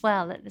left as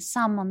well, that there's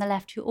some on the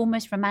left who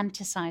almost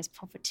romanticise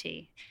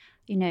poverty,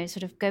 you know,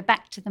 sort of go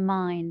back to the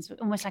mines,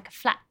 almost like a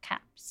flat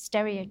cap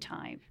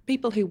stereotype?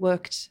 People who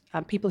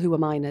were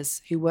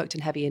miners, who worked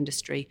in heavy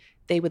industry,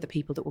 they were the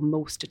people that were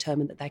most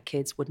determined that their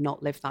kids would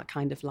not live that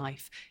kind of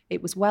life.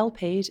 It was well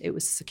paid, it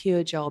was a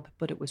secure job,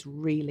 but it was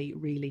really,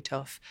 really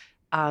tough.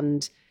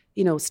 And,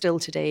 you know, still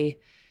today,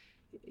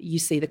 you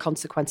see the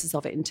consequences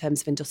of it in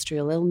terms of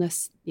industrial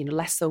illness, you know,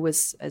 less so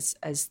as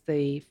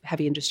the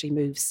heavy industry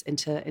moves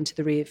into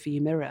the rear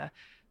view mirror.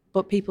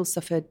 But people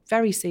suffered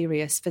very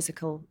serious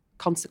physical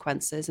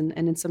consequences and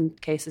in some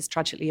cases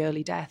tragically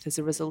early death as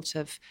a result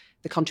of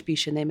the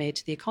contribution they made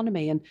to the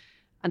economy.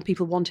 And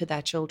people wanted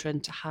their children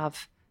to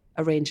have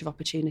a range of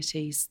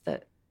opportunities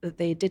that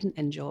they didn't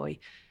enjoy.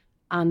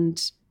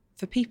 And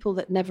for people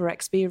that never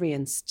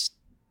experienced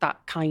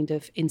that kind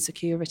of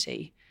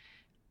insecurity,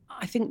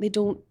 I think they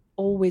don't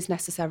always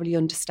necessarily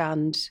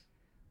understand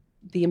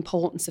the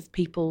importance of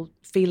people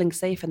feeling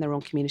safe in their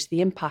own community,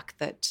 the impact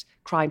that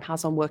crime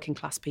has on working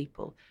class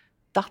people.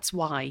 That's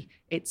why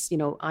it's, you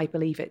know, I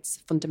believe it's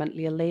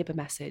fundamentally a Labour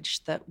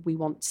message that we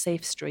want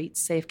safe streets,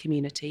 safe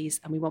communities,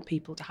 and we want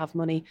people to have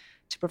money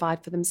to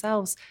provide for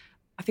themselves.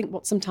 I think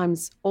what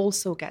sometimes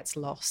also gets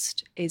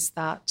lost is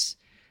that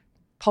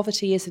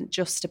poverty isn't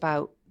just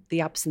about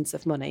the absence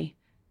of money,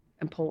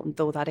 important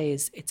though that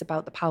is. It's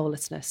about the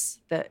powerlessness,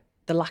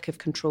 the lack of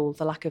control,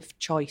 the lack of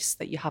choice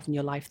that you have in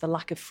your life, the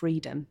lack of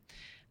freedom.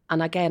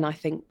 And again, I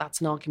think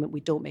that's an argument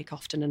we don't make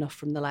often enough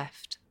from the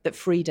left, that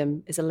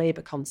freedom is a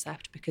Labour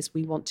concept because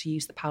we want to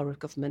use the power of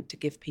government to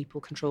give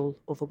people control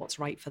over what's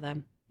right for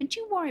them. And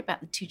do you worry about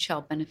the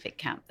two-child benefit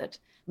cap? That,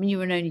 I mean,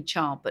 you're an only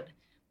child, but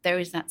there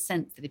is that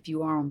sense that if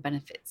you are on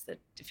benefits,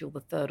 that if you're the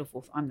third or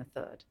fourth, I'm the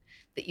third,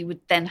 that you would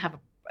then have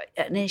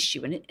an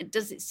issue. And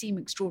does it seem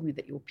extraordinary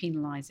that you're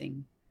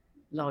penalising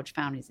large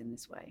families in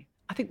this way?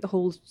 I think the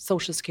whole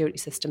social security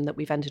system that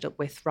we've ended up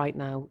with right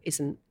now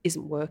isn't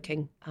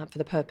working for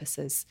the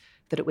purposes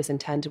that it was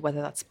intended,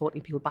 whether that's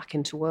supporting people back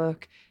into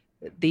work,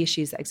 the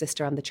issues that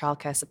exist around the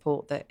childcare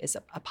support that is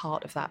a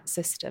part of that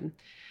system.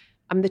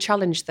 I mean, the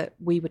challenge that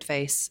we would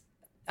face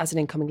as an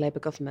incoming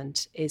Labour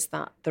government is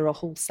that there are a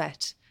whole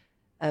set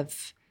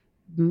of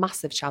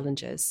massive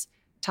challenges.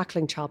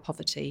 Tackling child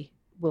poverty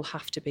will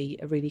have to be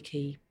a really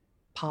key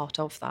part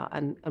of that.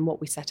 And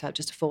what we set out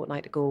just a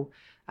fortnight ago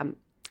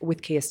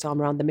with Keir Starmer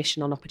around the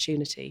mission on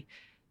opportunity,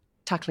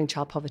 tackling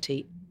child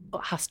poverty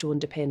has to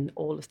underpin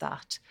all of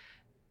that.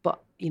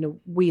 But,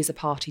 we as a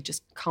party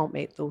just can't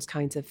make those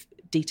kinds of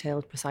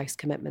detailed, precise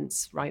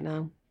commitments right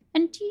now.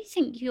 And do you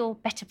think you're a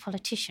better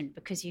politician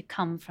because you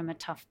come from a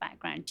tough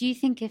background? Do you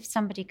think if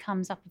somebody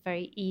comes up a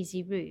very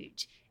easy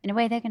route, in a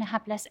way they're going to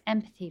have less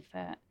empathy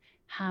for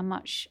how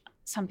much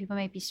some people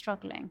may be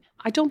struggling?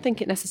 I don't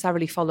think it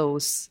necessarily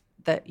follows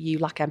that you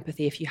lack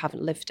empathy if you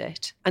haven't lived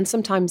it. And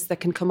sometimes there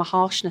can come a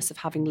harshness of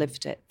having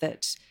lived it,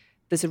 that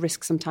there's a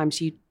risk sometimes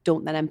you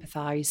don't then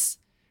empathise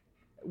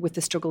with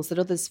the struggles that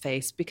others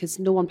face, because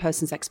no one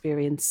person's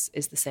experience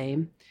is the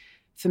same.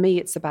 For me,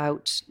 it's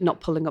about not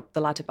pulling up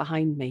the ladder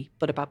behind me,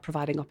 but about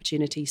providing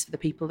opportunities for the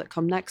people that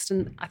come next.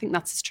 And I think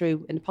that's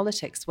true in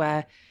politics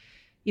where,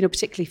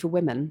 particularly for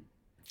women,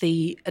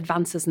 the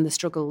advances and the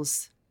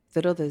struggles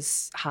that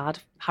others had,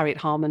 Harriet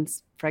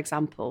Harman's, for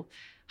example,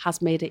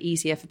 has made it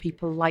easier for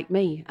people like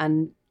me.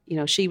 And,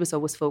 she was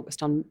always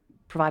focused on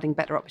providing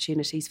better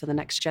opportunities for the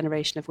next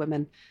generation of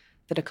women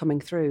that are coming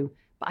through.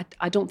 But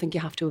I don't think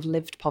you have to have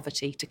lived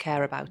poverty to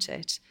care about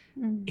it.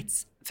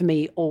 It's, for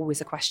me,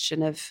 always a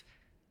question of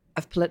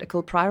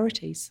political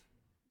priorities.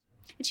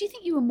 Do you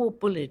think you were more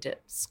bullied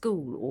at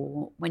school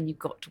or when you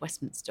got to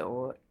Westminster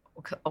or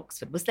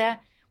Oxford? Was there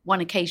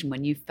one occasion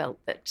when you felt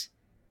that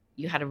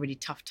you had a really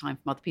tough time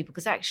from other people?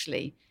 Because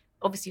actually,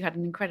 obviously you had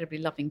an incredibly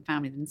loving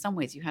family. In some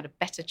ways you had a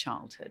better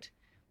childhood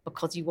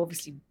because you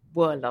obviously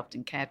were loved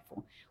and cared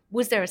for.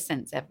 Was there a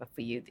sense ever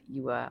for you that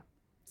you were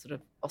sort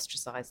of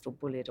ostracised or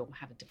bullied or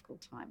had a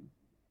difficult time?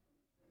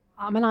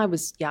 I mean, I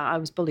was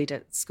bullied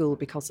at school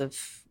because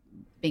of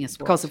being a swot.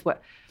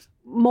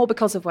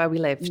 Because of where we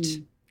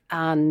lived.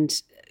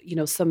 And,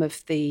 some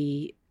of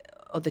the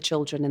other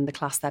children in the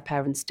class, their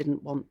parents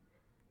didn't want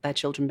their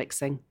children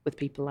mixing with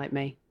people like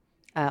me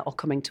or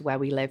coming to where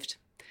we lived.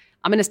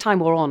 I mean, as time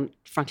wore on,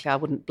 frankly, I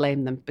wouldn't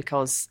blame them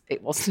because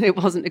it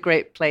wasn't a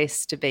great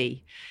place to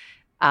be.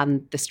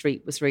 And the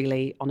street was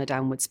really on a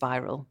downward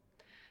spiral.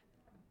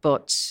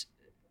 But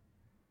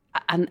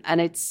and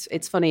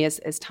it's funny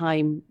as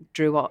time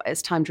drew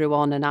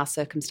on and our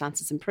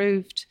circumstances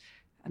improved,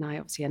 and I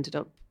obviously ended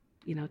up,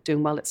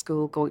 doing well at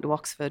school, going to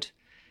Oxford.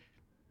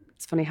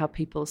 It's funny how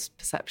people's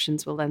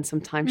perceptions will then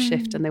sometimes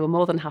shift, and they were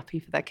more than happy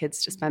for their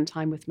kids to spend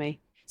time with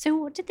me. So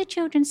what did the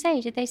children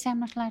say? Did they say, I'm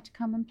not allowed to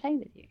come and play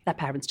with you? Their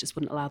parents just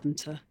wouldn't allow them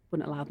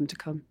to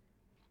come.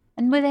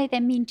 And were they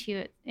then mean to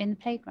you in the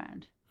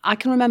playground? I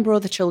can remember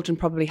other children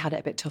probably had it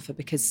a bit tougher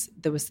because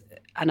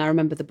and I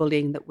remember the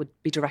bullying that would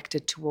be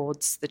directed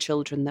towards the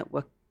children that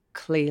were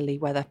clearly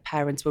where their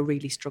parents were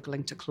really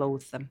struggling to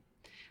clothe them,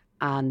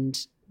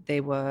 and they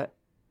were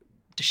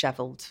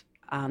dishevelled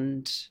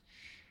and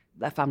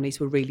their families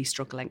were really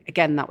struggling.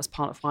 Again, that was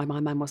part of why my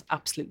mum was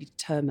absolutely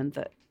determined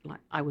that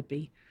I would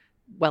be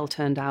well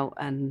turned out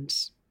and,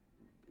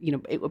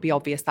 it would be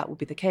obvious that would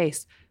be the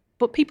case.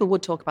 But people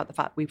would talk about the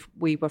fact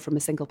we were from a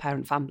single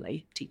parent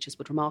family. Teachers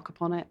would remark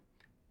upon it.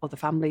 Other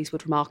families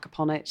would remark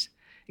upon it.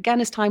 Again,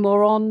 as time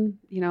wore on,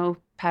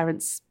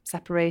 parents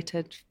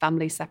separated,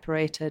 families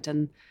separated,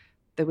 and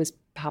there was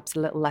perhaps a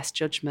little less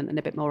judgment and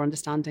a bit more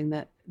understanding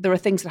that there are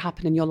things that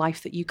happen in your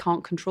life that you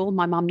can't control.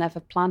 My mum never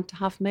planned to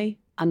have me,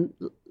 and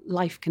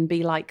life can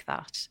be like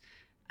that.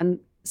 And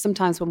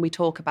sometimes when we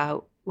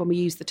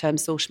use the term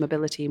social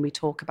mobility and we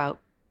talk about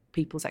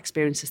people's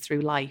experiences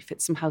through life,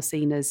 it's somehow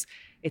seen as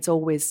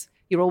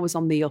you're always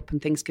on the up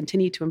and things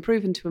continue to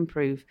improve and to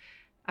improve.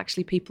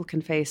 Actually, people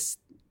can face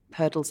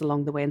hurdles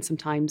along the way, and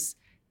sometimes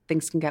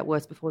things can get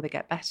worse before they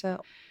get better,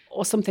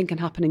 or something can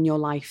happen in your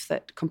life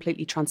that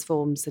completely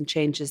transforms and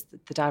changes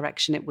the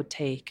direction it would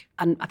take.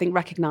 And I think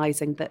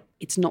recognising that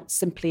it's not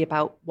simply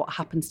about what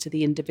happens to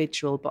the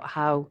individual, but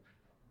how,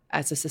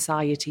 as a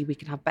society, we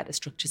can have better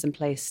structures in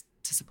place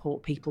to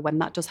support people when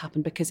that does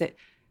happen, because it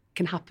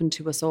can happen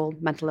to us all.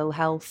 Mental ill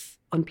health,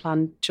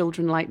 unplanned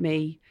children like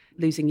me,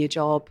 losing your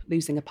job,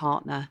 losing a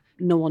partner.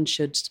 No one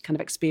should kind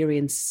of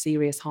experience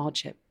serious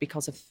hardship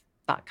because of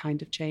that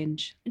kind of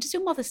change. And does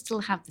your mother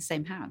still have the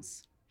same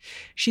house?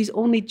 She's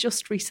only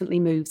just recently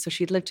moved. So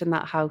she'd lived in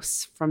that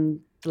house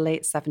from the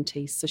late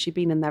 70s. So she'd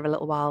been in there a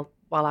little while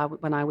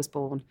when I was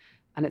born.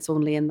 And it's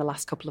only in the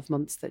last couple of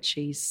months that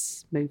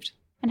she's moved.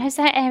 And has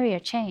that area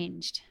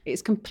changed?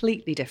 It's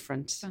completely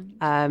different.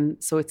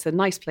 So it's a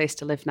nice place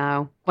to live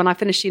now. When I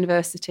finished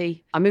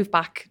university, I moved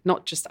back,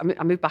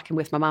 I moved back in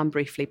with my mum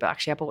briefly, but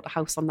actually I bought a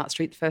house on that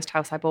street. The first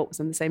house I bought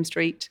was in the same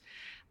street.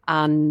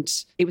 And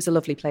it was a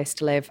lovely place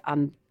to live.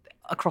 And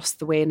across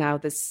the way now,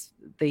 there's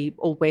the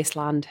old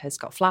wasteland has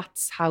got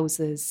flats,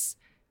 houses.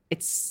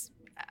 It's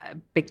a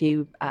big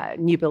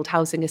new build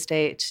housing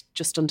estate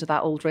just under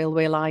that old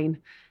railway line.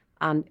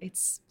 And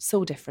it's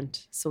so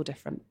different, so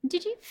different.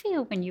 Did you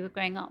feel when you were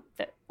growing up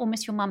that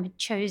almost your mum had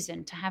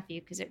chosen to have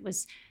you because it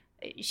was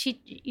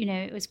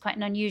quite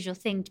an unusual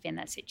thing to be in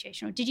that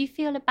situation? Or did you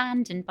feel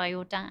abandoned by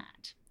your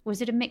dad?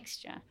 Was it a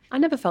mixture? I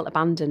never felt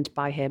abandoned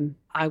by him.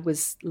 I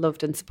was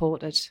loved and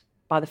supported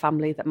by the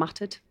family that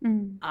mattered.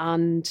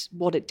 And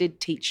what it did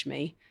teach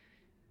me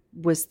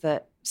was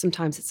that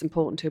sometimes it's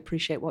important to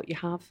appreciate what you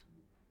have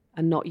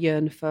and not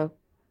yearn for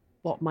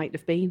what might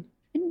have been.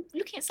 And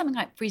looking at something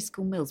like free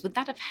school meals, would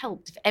that have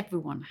helped if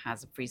everyone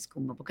has a free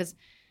school meal? Because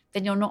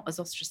then you're not as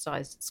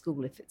ostracised at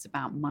school if it's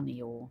about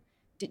money. Or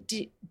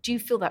do you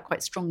feel that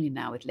quite strongly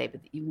now with Labour,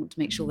 that you want to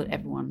make sure that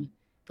everyone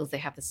feels they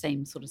have the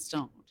same sort of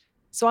start?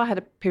 So I had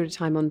a period of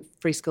time on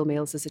free school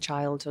meals as a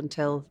child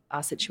until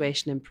our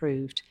situation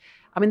improved.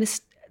 I mean,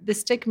 the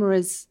stigma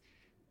is,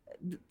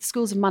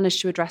 schools have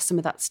managed to address some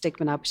of that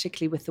stigma now,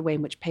 particularly with the way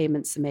in which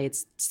payments are made,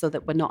 so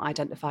that we're not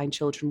identifying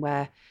children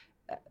where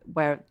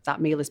that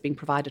meal is being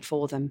provided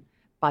for them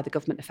by the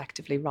government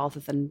effectively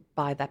rather than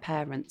by their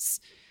parents.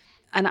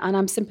 And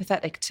I'm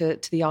sympathetic to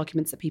the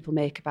arguments that people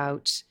make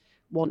about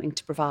wanting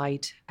to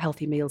provide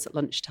healthy meals at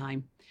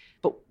lunchtime.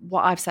 But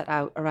what I've set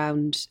out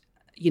around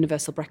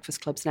universal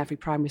breakfast clubs in every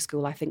primary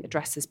school, I think,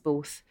 addresses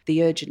both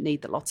the urgent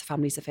need that lots of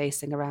families are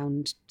facing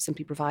around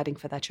simply providing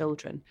for their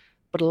children,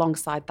 but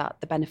alongside that,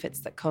 the benefits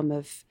that come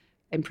of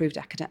improved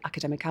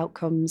academic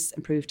outcomes,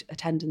 improved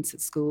attendance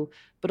at school,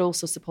 but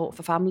also support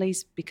for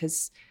families,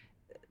 because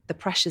the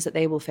pressures that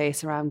they will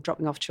face around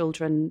dropping off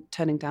children,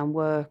 turning down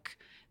work,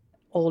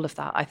 all of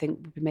that, I think,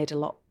 would be made a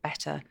lot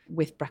better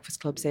with breakfast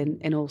clubs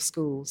in all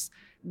schools.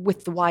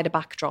 With the wider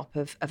backdrop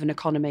of an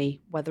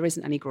economy where there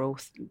isn't any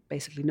growth,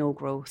 basically no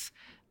growth,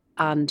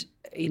 and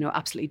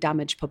absolutely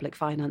damaged public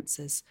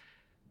finances,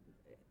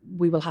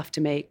 we will have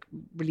to make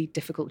really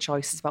difficult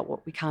choices about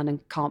what we can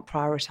and can't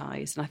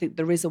prioritise. And I think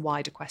there is a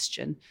wider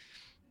question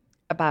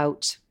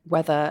about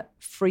whether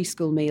free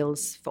school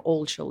meals for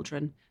all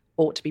children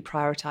ought to be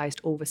prioritised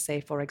over,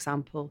 say, for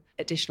example,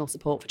 additional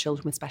support for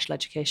children with special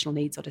educational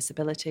needs or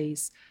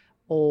disabilities,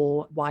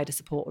 or wider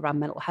support around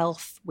mental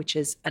health, which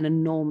is an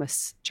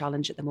enormous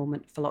challenge at the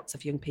moment for lots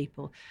of young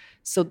people.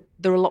 So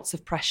there are lots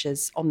of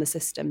pressures on the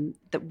system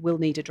that will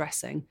need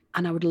addressing.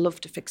 And I would love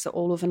to fix it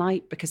all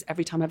overnight, because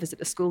every time I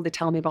visit a school, they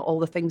tell me about all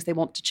the things they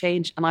want to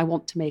change, and I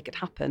want to make it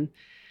happen.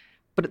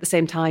 But at the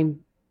same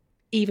time,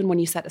 even when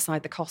you set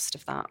aside the cost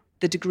of that,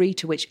 the degree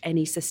to which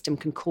any system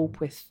can cope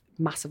with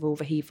massive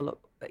overheaval,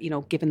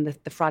 given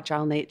the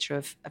fragile nature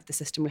of the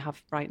system we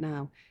have right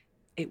now,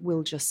 it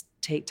will just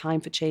take time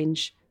for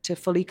change to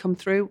fully come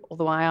through.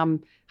 Although I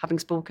am, having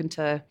spoken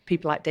to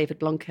people like David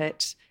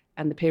Blunkett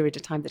and the period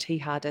of time that he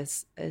had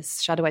as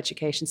Shadow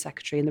Education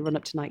Secretary in the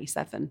run-up to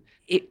 97,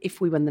 if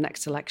we win the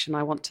next election,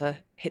 I want to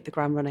hit the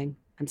ground running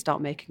and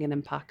start making an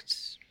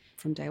impact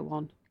from day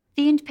one.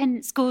 The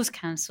Independent Schools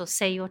Council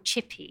say you're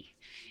chippy.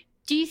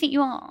 Do you think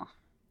you are?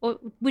 Or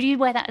would you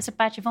wear that as a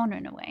badge of honour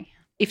in a way?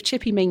 If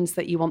chippy means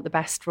that you want the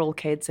best for all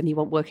kids and you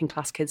want working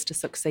class kids to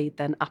succeed,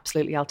 then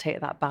absolutely I'll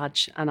take that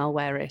badge and I'll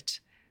wear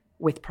it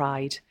with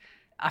pride.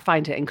 I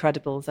find it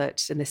incredible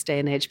that in this day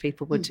and age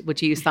people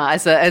would use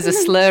that as a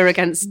slur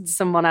against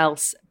someone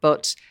else.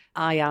 But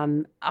I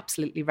am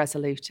absolutely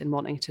resolute in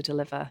wanting to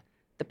deliver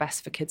the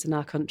best for kids in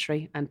our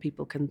country, and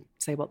people can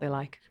say what they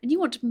like. And you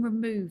want to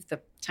remove the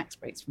tax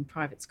breaks from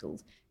private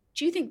schools.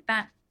 Do you think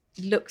that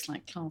looks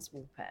like class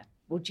warfare?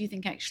 Or do you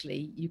think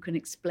actually you can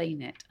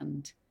explain it,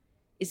 and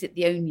is it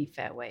the only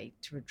fair way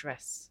to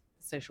address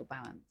social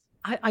balance?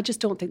 I just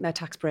don't think their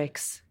tax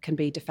breaks can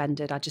be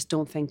defended. I just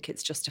don't think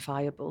it's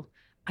justifiable.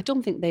 I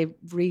don't think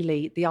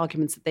the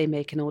arguments that they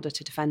make in order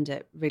to defend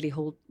it really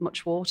hold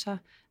much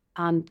water.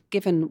 And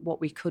given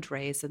what we could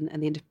raise, and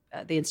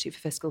the Institute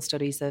for Fiscal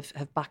Studies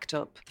have backed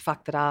up the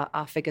fact that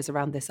our figures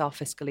around this are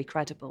fiscally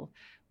credible,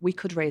 we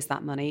could raise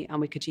that money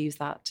and we could use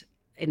that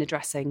in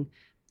addressing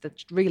the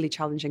really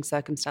challenging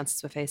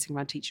circumstances we're facing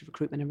around teacher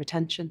recruitment and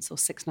retention. So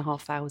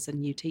 6,500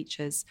 new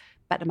teachers,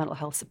 better mental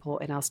health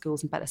support in our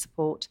schools and better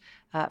support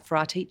for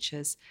our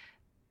teachers.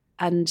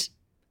 And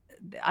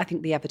I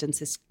think the evidence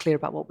is clear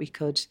about what we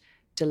could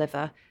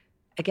deliver.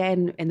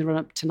 Again, in the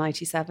run-up to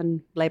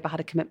 97, Labour had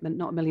a commitment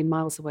not a million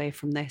miles away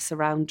from this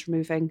around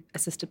removing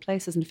assisted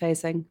places and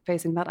phasing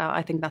that out.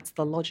 I think that's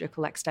the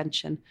logical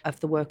extension of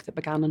the work that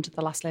began under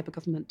the last Labour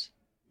government.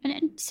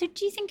 And so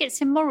do you think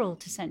it's immoral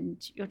to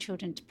send your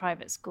children to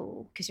private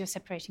school because you're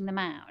separating them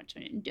out?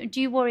 Do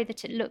you worry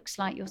that it looks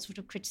like you're sort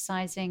of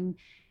criticising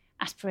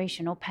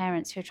aspiration or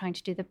parents who are trying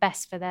to do the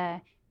best for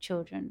their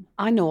children?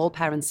 I know all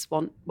parents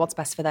want what's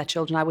best for their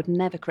children. I would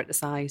never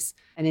criticise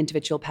an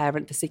individual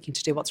parent for seeking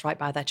to do what's right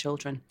by their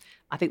children.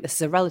 I think this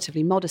is a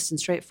relatively modest and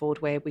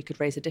straightforward way we could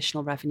raise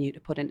additional revenue to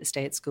put into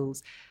state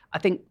schools. I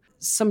think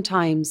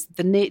sometimes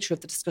the nature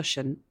of the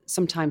discussion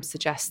sometimes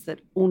suggests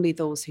that only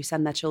those who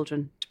send their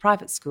children to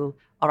private school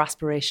are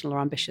aspirational or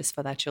ambitious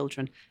for their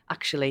children.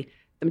 Actually,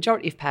 the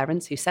majority of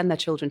parents who send their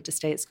children to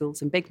state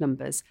schools in big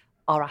numbers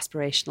are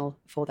aspirational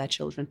for their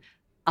children.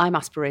 I'm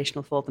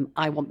aspirational for them.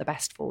 I want the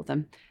best for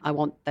them. I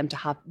want them to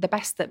have the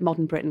best that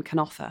modern Britain can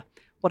offer.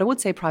 What I would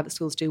say private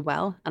schools do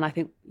well, and I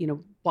think,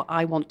 what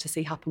I want to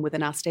see happen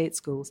within our state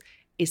schools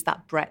is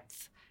that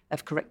breadth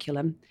of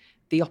curriculum,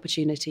 the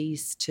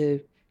opportunities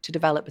to to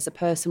develop as a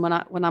person.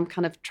 When I'm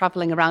kind of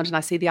travelling around and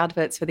I see the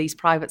adverts for these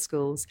private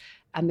schools,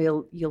 and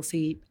you'll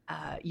see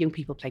young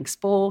people playing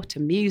sport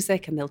and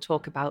music, and they'll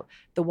talk about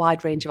the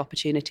wide range of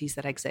opportunities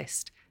that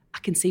exist. I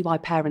can see why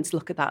parents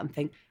look at that and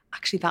think,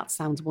 actually, that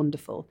sounds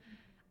wonderful.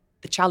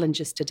 The challenge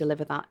is to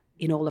deliver that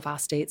in all of our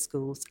state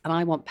schools. And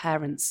I want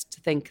parents to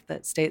think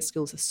that state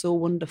schools are so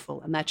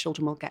wonderful and their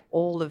children will get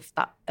all of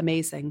that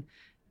amazing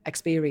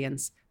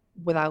experience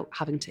without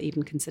having to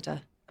even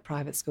consider a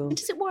private school. And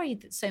does it worry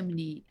that so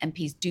many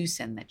MPs do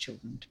send their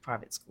children to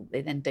private school?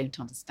 They then don't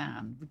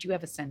understand. Would you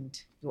ever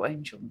send your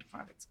own children to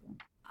private school?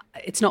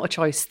 It's not a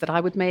choice that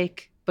I would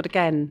make. But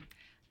again,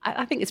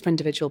 I think it's for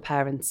individual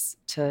parents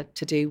to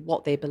do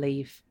what they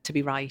believe to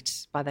be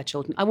right by their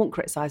children. I won't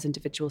criticise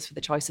individuals for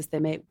the choices they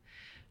make.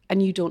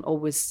 And you don't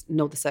always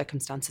know the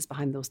circumstances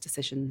behind those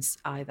decisions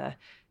either.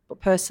 But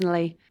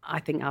personally,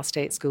 I think our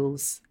state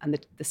schools and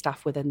the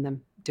staff within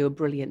them do a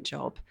brilliant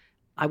job.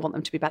 I want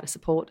them to be better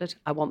supported.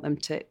 I want them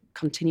to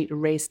continue to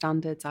raise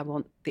standards. I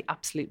want the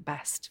absolute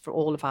best for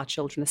all of our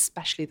children,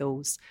 especially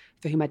those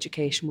for whom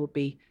education will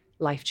be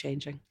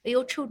life-changing. Are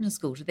your children's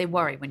schools, do they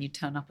worry when you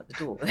turn up at the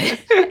door?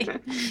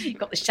 You've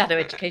got the shadow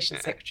education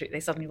secretary, they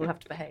suddenly will have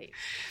to behave.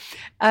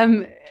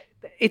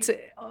 It's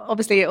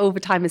obviously over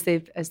time as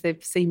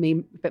they've seen me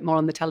a bit more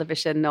on the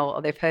television or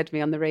they've heard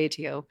me on the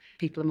radio,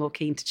 people are more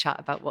keen to chat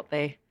about what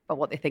they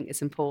think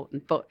is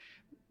important. But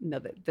no,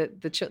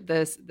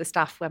 the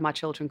staff where my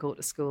children go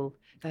to school,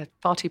 they're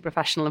far too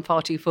professional and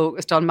far too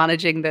focused on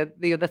managing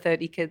the other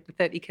 30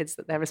 kids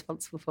that they're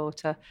responsible for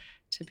to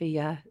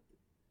be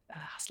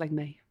hassling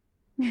me.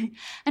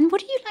 And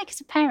what are you like as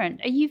a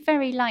parent? Are you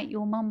very like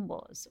your mum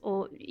was?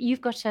 Or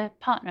you've got a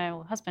partner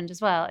or husband as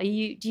well. Do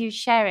you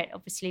share it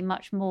obviously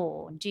much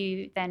more? Do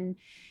you then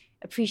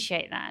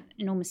appreciate that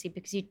enormously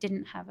because you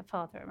didn't have a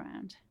father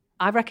around?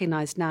 I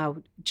recognise now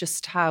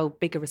just how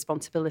big a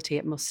responsibility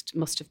it must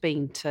have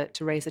been to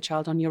raise a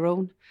child on your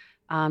own.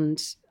 And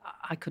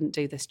I couldn't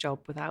do this job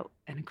without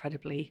an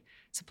incredibly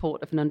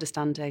supportive and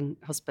understanding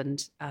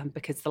husband,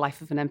 because the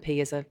life of an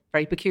MP is a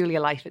very peculiar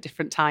life at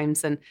different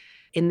times. And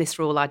in this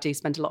role, I do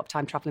spend a lot of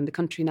time travelling the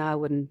country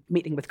now and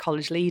meeting with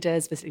college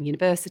leaders, visiting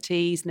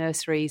universities,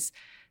 nurseries,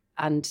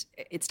 and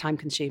it's time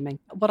consuming.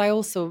 What I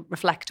also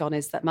reflect on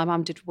is that my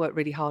mum did work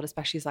really hard,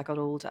 especially as I got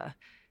older.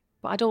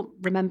 But I don't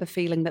remember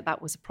feeling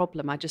that was a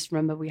problem. I just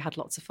remember we had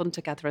lots of fun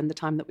together and the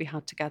time that we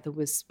had together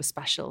was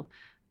special.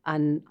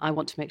 And I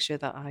want to make sure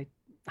that I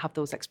have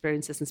those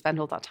experiences and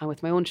spend all that time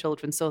with my own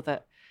children so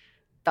that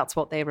that's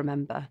what they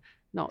remember,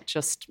 not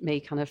just me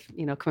kind of,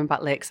 coming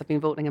back late because I've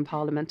been voting in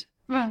Parliament.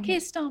 Right. Keir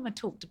Starmer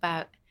talked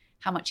about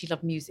how much he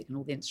loved music and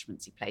all the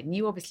instruments he played. And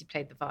you obviously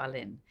played the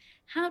violin.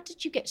 How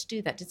did you get to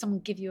do that? Did someone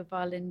give you a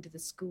violin? Did the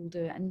school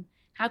do it? And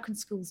how can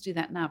schools do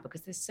that now?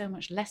 Because there's so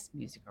much less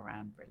music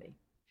around, really.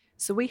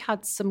 So we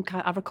had some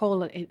kind, I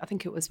recall, I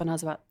think it was when I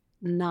was about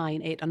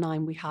 8 or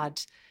 9, we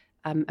had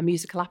a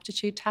musical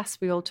aptitude test.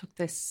 We all took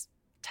this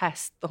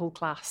test, the whole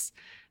class.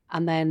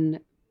 And then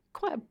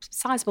quite a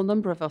sizable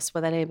number of us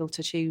were then able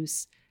to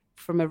choose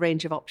from a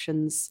range of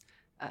options,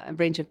 a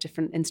range of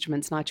different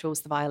instruments. And I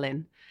chose the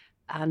violin.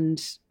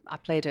 And I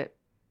played it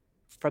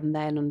from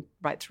then and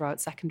right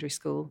throughout secondary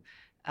school.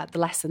 The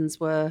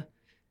lessons were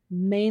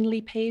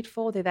mainly paid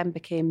for. They then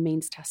became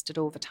means tested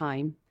over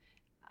time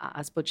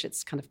as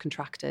budgets kind of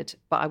contracted.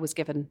 But I was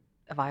given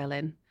a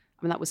violin.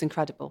 I mean, that was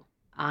incredible.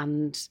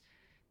 And,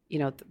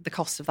 the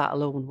cost of that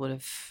alone would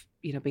have,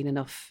 been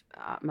enough.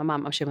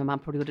 I'm sure my mum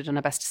probably would have done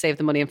her best to save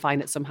the money and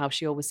find it somehow.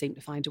 She always seemed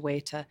to find a way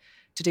to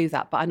do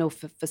that. But I know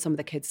for some of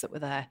the kids that were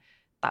there,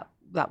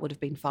 that would have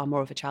been far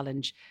more of a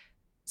challenge.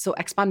 So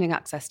expanding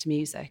access to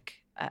music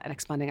and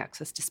expanding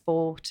access to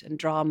sport and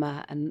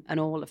drama and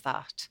all of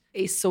that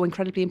is so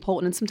incredibly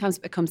important. And sometimes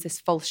it becomes this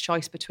false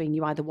choice between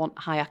you either want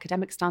high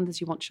academic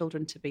standards, you want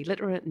children to be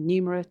literate and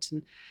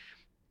numerate,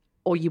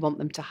 or you want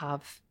them to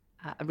have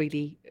a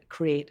really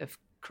creative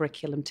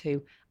curriculum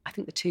too. I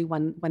think the two,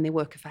 when they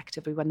work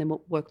effectively, when they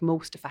work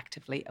most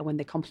effectively, are when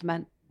they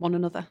complement one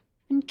another.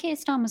 And Keir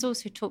Starmer's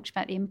also talked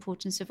about the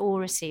importance of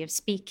oracy, of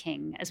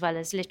speaking, as well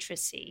as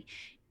literacy.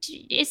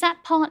 Is that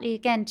partly,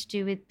 again, to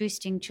do with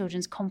boosting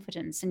children's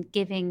confidence and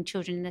giving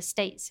children in the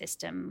state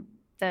system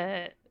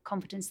the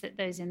confidence that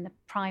those in the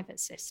private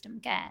system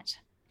get?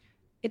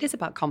 It is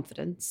about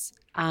confidence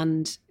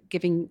and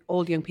giving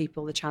all young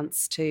people the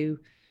chance to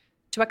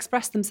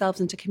express themselves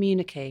and to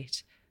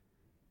communicate,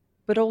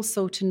 but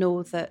also to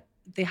know that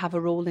they have a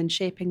role in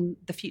shaping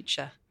the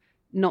future,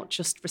 not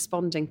just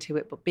responding to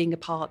it, but being a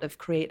part of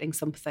creating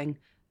something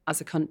as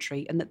a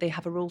country, and that they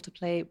have a role to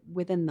play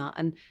within that.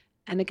 And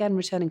again,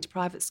 returning to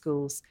private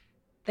schools,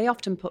 they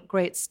often put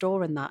great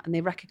store in that and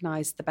they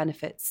recognise the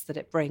benefits that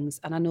it brings.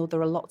 And I know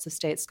there are lots of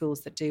state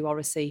schools that do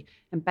oracy,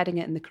 embedding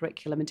it in the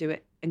curriculum and do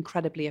it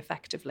incredibly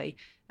effectively.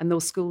 And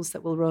those schools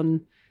that will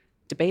run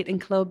debating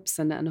clubs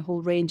and a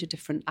whole range of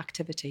different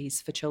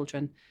activities for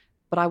children.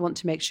 But I want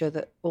to make sure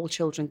that all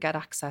children get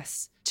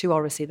access to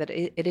oracy, that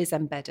it is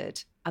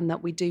embedded, and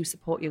that we do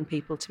support young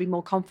people to be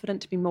more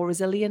confident, to be more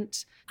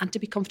resilient, and to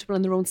be comfortable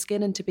in their own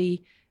skin and to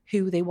be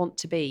who they want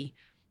to be.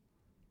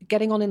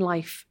 getting on in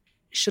life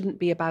shouldn't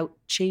be about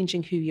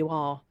changing who you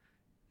are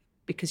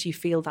because you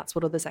feel that's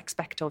what others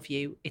expect of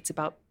you. It's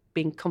about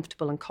being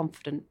comfortable and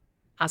confident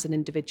as an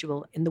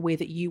individual in the way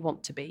that you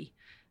want to be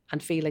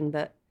and feeling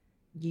that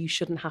you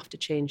shouldn't have to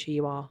change who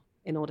you are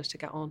in order to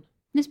get on.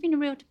 There's been a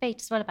real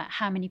debate as well about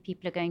how many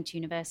people are going to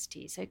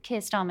university. So Keir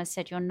Starmer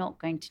said you're not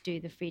going to do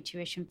the free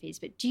tuition fees,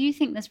 but do you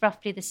think there's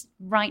roughly this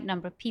right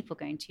number of people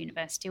going to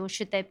university, or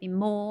should there be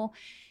more?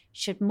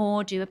 Should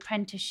more do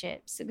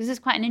apprenticeships? Because there's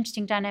quite an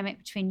interesting dynamic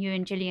between you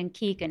and Gillian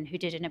Keegan, who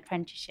did an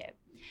apprenticeship.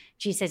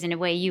 She says in a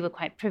way you were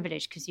quite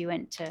privileged because you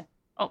went to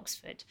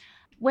Oxford.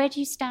 Where do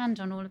you stand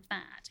on all of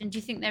that? And do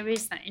you think there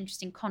is that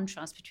interesting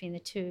contrast between the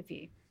two of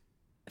you?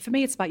 For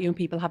me, it's about young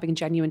people having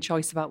genuine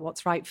choice about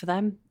what's right for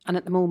them. And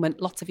at the moment,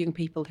 lots of young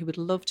people who would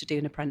love to do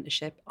an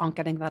apprenticeship aren't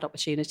getting that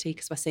opportunity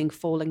because we're seeing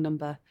falling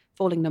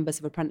numbers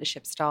of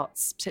apprenticeship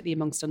starts, particularly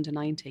amongst under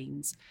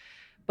 19s.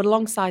 But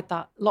alongside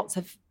that, lots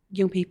of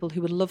young people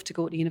who would love to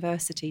go to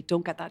university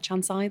don't get that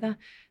chance either.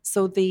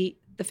 So the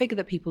figure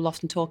that people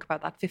often talk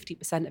about, that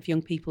 50% of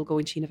young people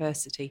going to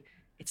university,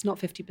 it's not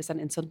 50%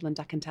 in Sunderland,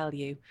 I can tell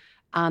you.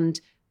 And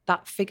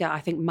that figure,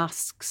 I think,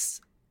 masks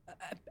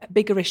a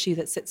bigger issue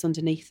that sits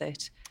underneath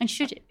it. And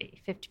should it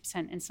be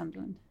 50% in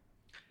Sunderland?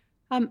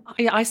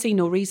 I see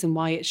no reason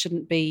why it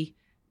shouldn't be.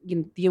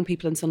 The young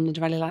people in Sunderland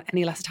are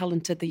any less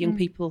talented than young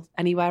people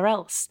anywhere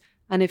else.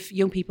 And if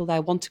young people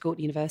there want to go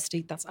to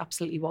university, that's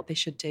absolutely what they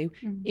should do.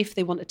 If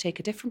they want to take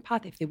a different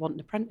path, if they want an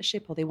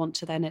apprenticeship or they want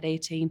to then at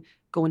 18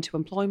 go into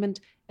employment,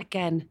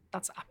 again,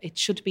 it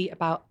should be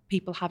about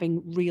people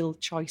having real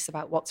choice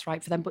about what's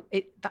right for them. But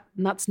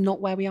that's not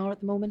where we are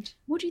at the moment.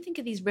 What do you think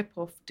of these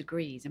rip-off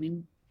degrees? I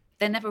mean,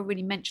 they're never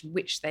really mentioned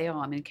which they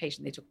are. I mean,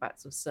 occasionally they talk about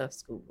sort of surf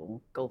school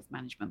or golf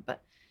management,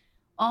 but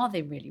are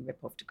they really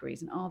rip-off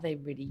degrees and are they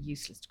really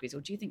useless degrees?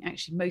 Or do you think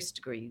actually most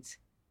degrees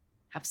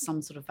have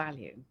some sort of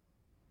value?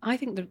 I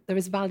think there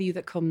is value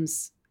that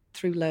comes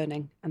through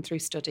learning and through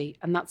study,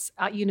 and that's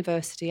at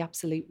university,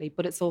 absolutely,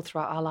 but it's all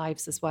throughout our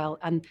lives as well.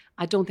 And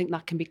I don't think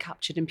that can be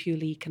captured in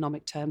purely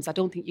economic terms. I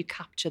don't think you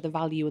capture the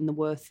value and the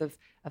worth of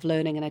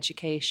learning and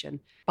education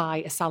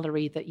by a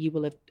salary that you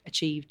will have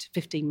achieved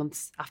 15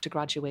 months after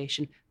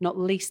graduation, not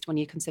least when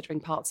you're considering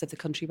parts of the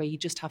country where you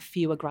just have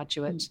fewer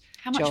graduate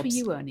How much jobs. were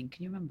you earning?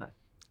 Can you remember?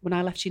 When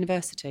I left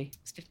university? It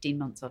was 15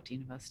 months after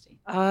university.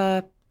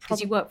 Because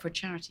you worked for a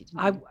charity,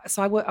 didn't you?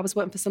 I was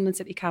working for Sunderland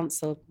City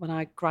Council when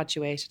I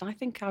graduated. I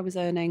think I was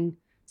earning,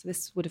 so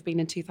this would have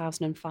been in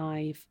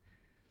 2005,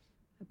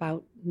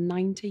 about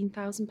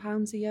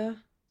 £19,000 a year.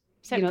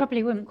 So it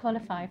probably wouldn't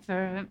qualify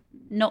for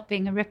not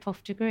being a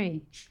rip-off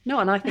degree. No,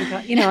 and I think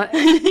that,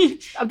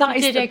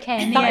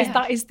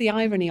 that is the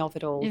irony of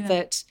it all,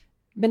 that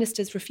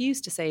ministers refuse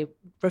to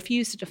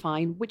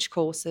define which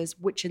courses,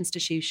 which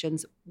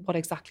institutions, what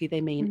exactly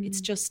they mean.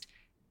 It's just,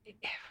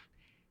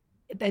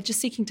 they're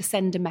just seeking to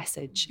send a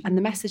message. And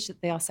the message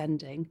that they are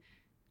sending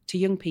to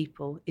young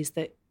people is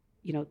that,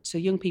 to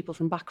young people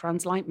from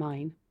backgrounds like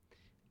mine,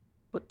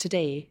 but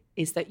today,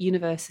 is that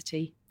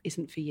university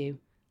isn't for you.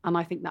 And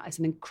I think that is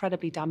an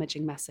incredibly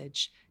damaging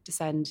message to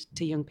send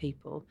to young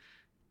people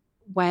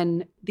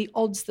when the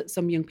odds that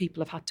some young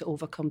people have had to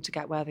overcome to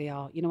get where they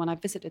are. When I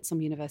visited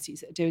some universities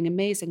that are doing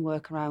amazing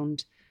work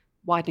around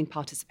widening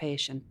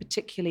participation,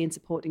 particularly in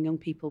supporting young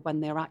people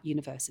when they're at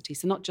university.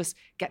 So not just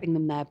getting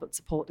them there, but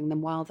supporting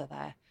them while they're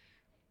there.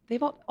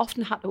 They've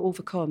often had to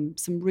overcome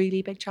some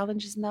really big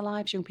challenges in their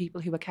lives, young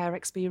people who are care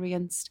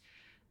experienced,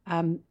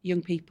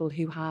 young people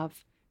who have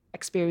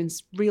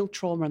experienced real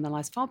trauma in their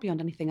lives, far beyond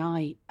anything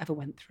I ever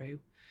went through.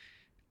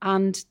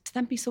 And to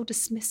then be so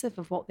dismissive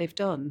of what they've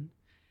done,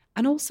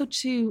 and also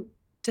to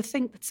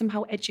think that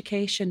somehow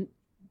education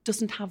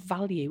doesn't have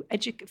value.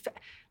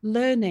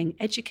 Learning,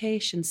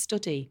 education,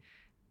 study,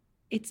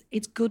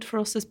 it's good for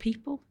us as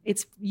people.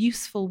 It's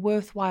useful,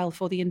 worthwhile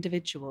for the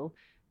individual,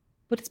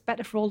 but it's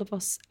better for all of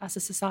us as a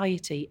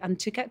society. And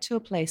to get to a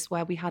place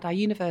where we had our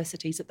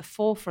universities at the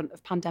forefront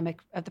of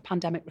the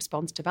pandemic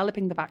response,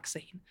 developing the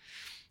vaccine,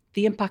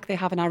 the impact they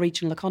have in our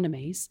regional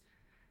economies,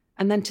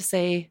 and then to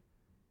say,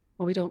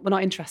 well, we're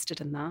not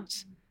interested in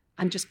that,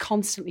 and just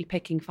constantly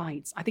picking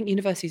fights. I think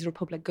universities are a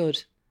public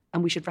good,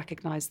 and we should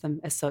recognise them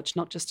as such,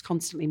 not just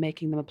constantly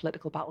making them a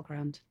political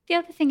battleground. The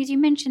other thing is, you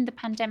mentioned the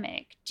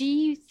pandemic. Do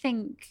you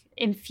think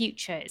in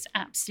future it's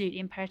absolutely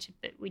imperative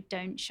that we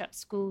don't shut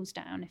schools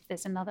down if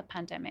there's another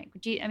pandemic?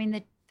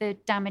 The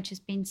damage has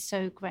been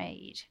so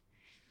great.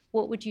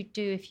 What would you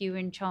do if you were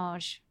in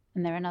charge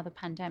and there another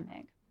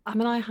pandemic?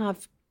 I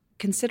have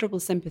considerable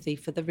sympathy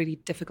for the really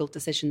difficult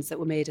decisions that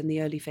were made in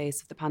the early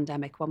phase of the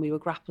pandemic when we were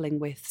grappling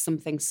with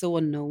something so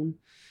unknown.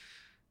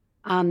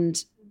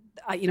 And,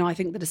 I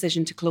think the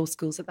decision to close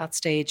schools at that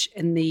stage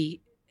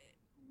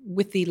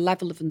with the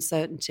level of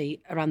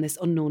uncertainty around this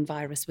unknown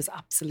virus was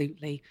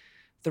absolutely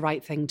the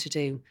right thing to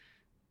do.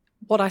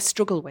 What I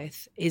struggle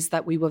with is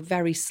that we were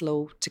very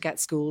slow to get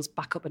schools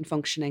back up and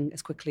functioning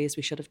as quickly as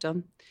we should have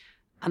done.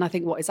 And I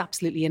think what is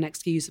absolutely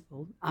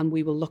inexcusable, and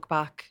we will look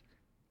back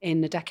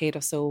in a decade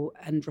or so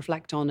and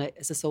reflect on it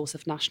as a source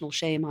of national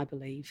shame, I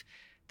believe,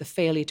 the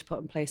failure to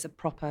put in place a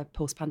proper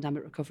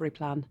post-pandemic recovery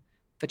plan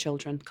for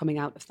children coming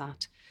out of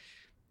that.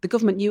 The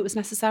government knew it was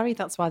necessary.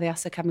 That's why they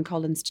asked Sir Kevin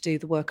Collins to do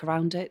the work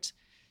around it.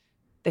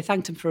 They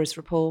thanked him for his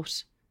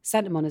report,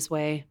 sent him on his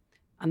way,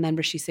 and then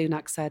Rishi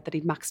Sunak said that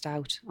he'd maxed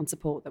out on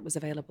support that was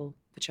available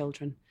for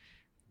children.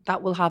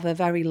 That will have a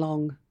very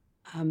long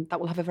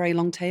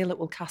tail. It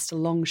will cast a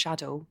long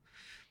shadow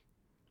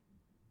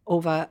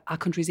over our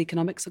country's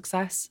economic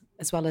success,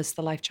 as well as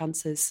the life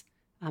chances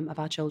of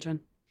our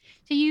children.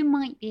 So you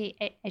might be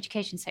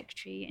Education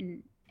Secretary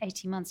in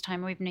 18 months'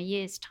 time or even a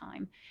year's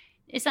time.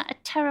 Is that a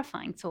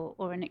terrifying thought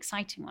or an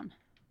exciting one?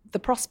 The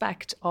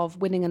prospect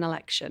of winning an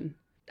election,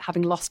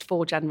 having lost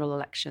 4 general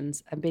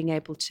elections, and being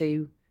able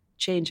to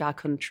change our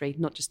country,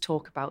 not just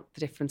talk about the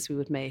difference we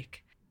would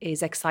make,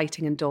 is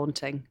exciting and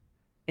daunting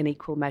in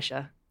equal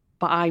measure.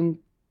 But I'm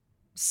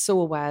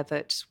so aware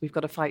that we've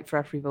got to fight for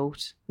every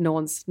vote. No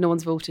one's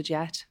voted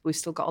yet. We've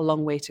still got a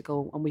long way to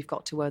go, and we've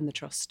got to earn the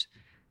trust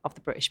of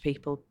the British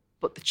people.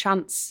 But the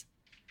chance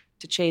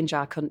to change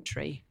our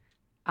country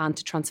and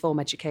to transform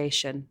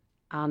education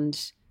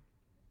and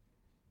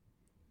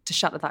to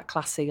shatter that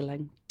class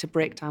ceiling, to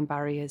break down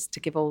barriers, to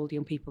give all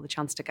young people the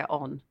chance to get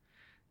on,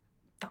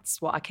 that's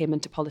what I came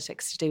into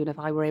politics to do. And if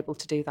I were able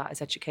to do that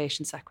as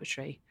Education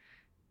Secretary,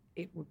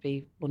 it would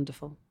be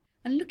wonderful.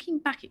 And looking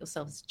back at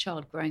yourself as a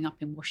child growing up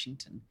in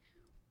Washington,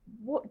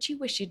 what do you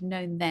wish you'd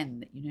known then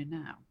that you know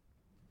now?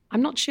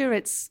 I'm not sure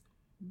it's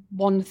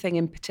one thing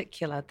in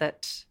particular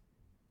that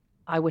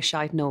I wish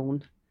I'd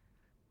known.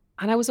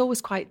 And I was always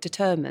quite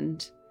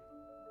determined,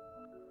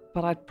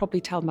 but I'd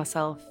probably tell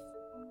myself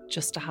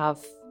just to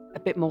have a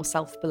bit more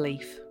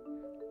self-belief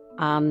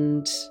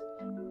and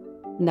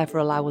never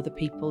allow other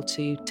people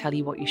to tell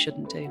you what you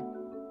shouldn't do.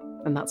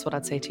 And that's what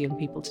I'd say to young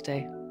people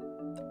today.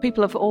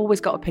 People have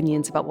always got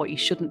opinions about what you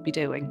shouldn't be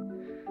doing.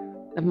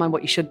 Never mind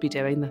what you should be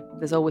doing.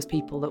 There's always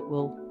people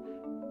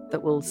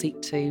that will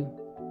seek to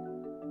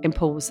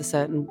impose a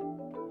certain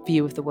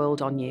view of the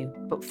world on you.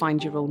 But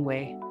find your own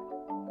way.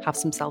 Have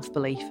some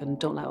self-belief and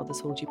don't let others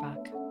hold you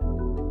back.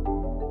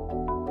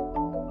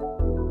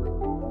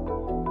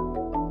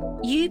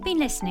 You've been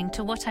listening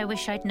to What I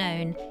Wish I'd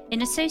Known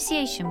in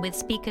association with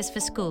Speakers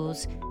for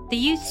Schools, the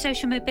youth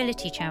social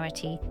mobility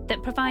charity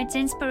that provides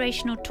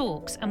inspirational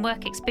talks and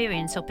work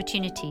experience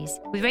opportunities,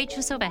 with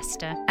Rachel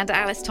Sylvester and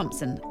Alice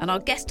Thompson, and our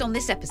guest on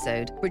this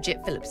episode,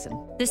 Bridget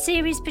Phillipson. The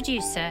series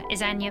producer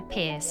is Anya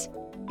Pearce.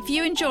 If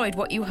you enjoyed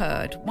what you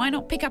heard, why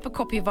not pick up a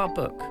copy of our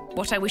book,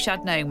 What I Wish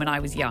I'd Known When I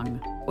Was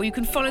Young? Or you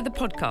can follow the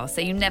podcast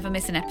so you never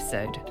miss an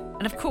episode.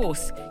 And of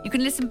course, you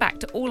can listen back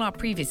to all our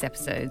previous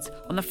episodes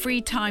on the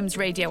free Times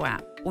Radio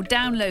app or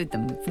download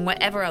them from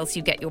wherever else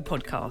you get your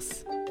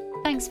podcasts.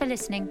 Thanks for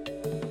listening.